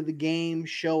going to the game,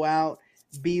 show out,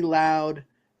 be loud,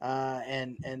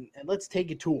 and let's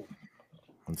take it to them.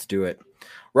 Let's do it.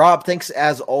 Rob, thanks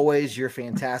as always. You're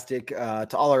fantastic. To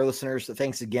all our listeners,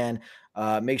 thanks again.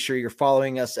 Make sure you're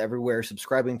following us everywhere,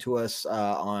 subscribing to us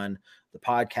on the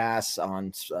podcasts,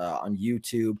 on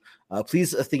YouTube.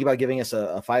 Please think about giving us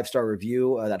a 5-star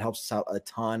review. That helps us out a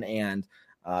ton. And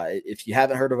if you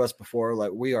haven't heard of us before,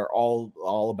 like we are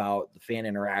all about the fan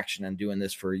interaction and doing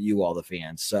this for you, all the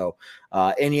fans. So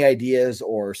any ideas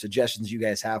or suggestions you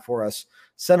guys have for us,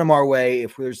 send them our way.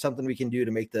 If there's something we can do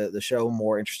to make the show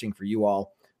more interesting for you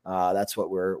all, that's what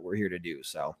we're here to do.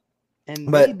 So. And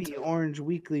But- maybe Orange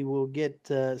Weekly will get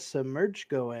some merch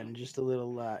going. Just a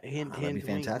little hint, That'd be hint,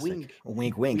 wink, fantastic. wink.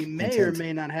 Wink, wink. We may hint, or hint.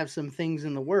 may not have some things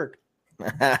in the work.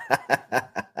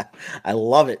 I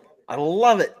love it. I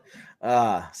love it.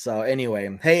 So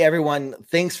anyway, hey everyone,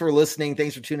 thanks for listening.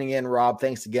 Thanks for tuning in. Rob,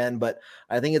 thanks again. But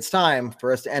I think it's time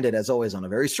for us to end it, as always, on a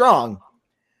very strong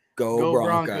Go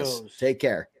Broncos. Take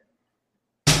care.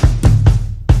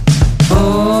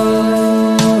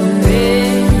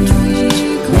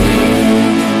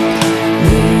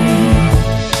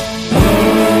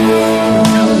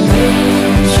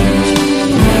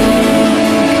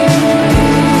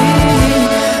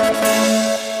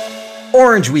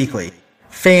 Orange Weekly.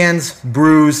 Fans,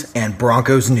 brews, and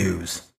Broncos news.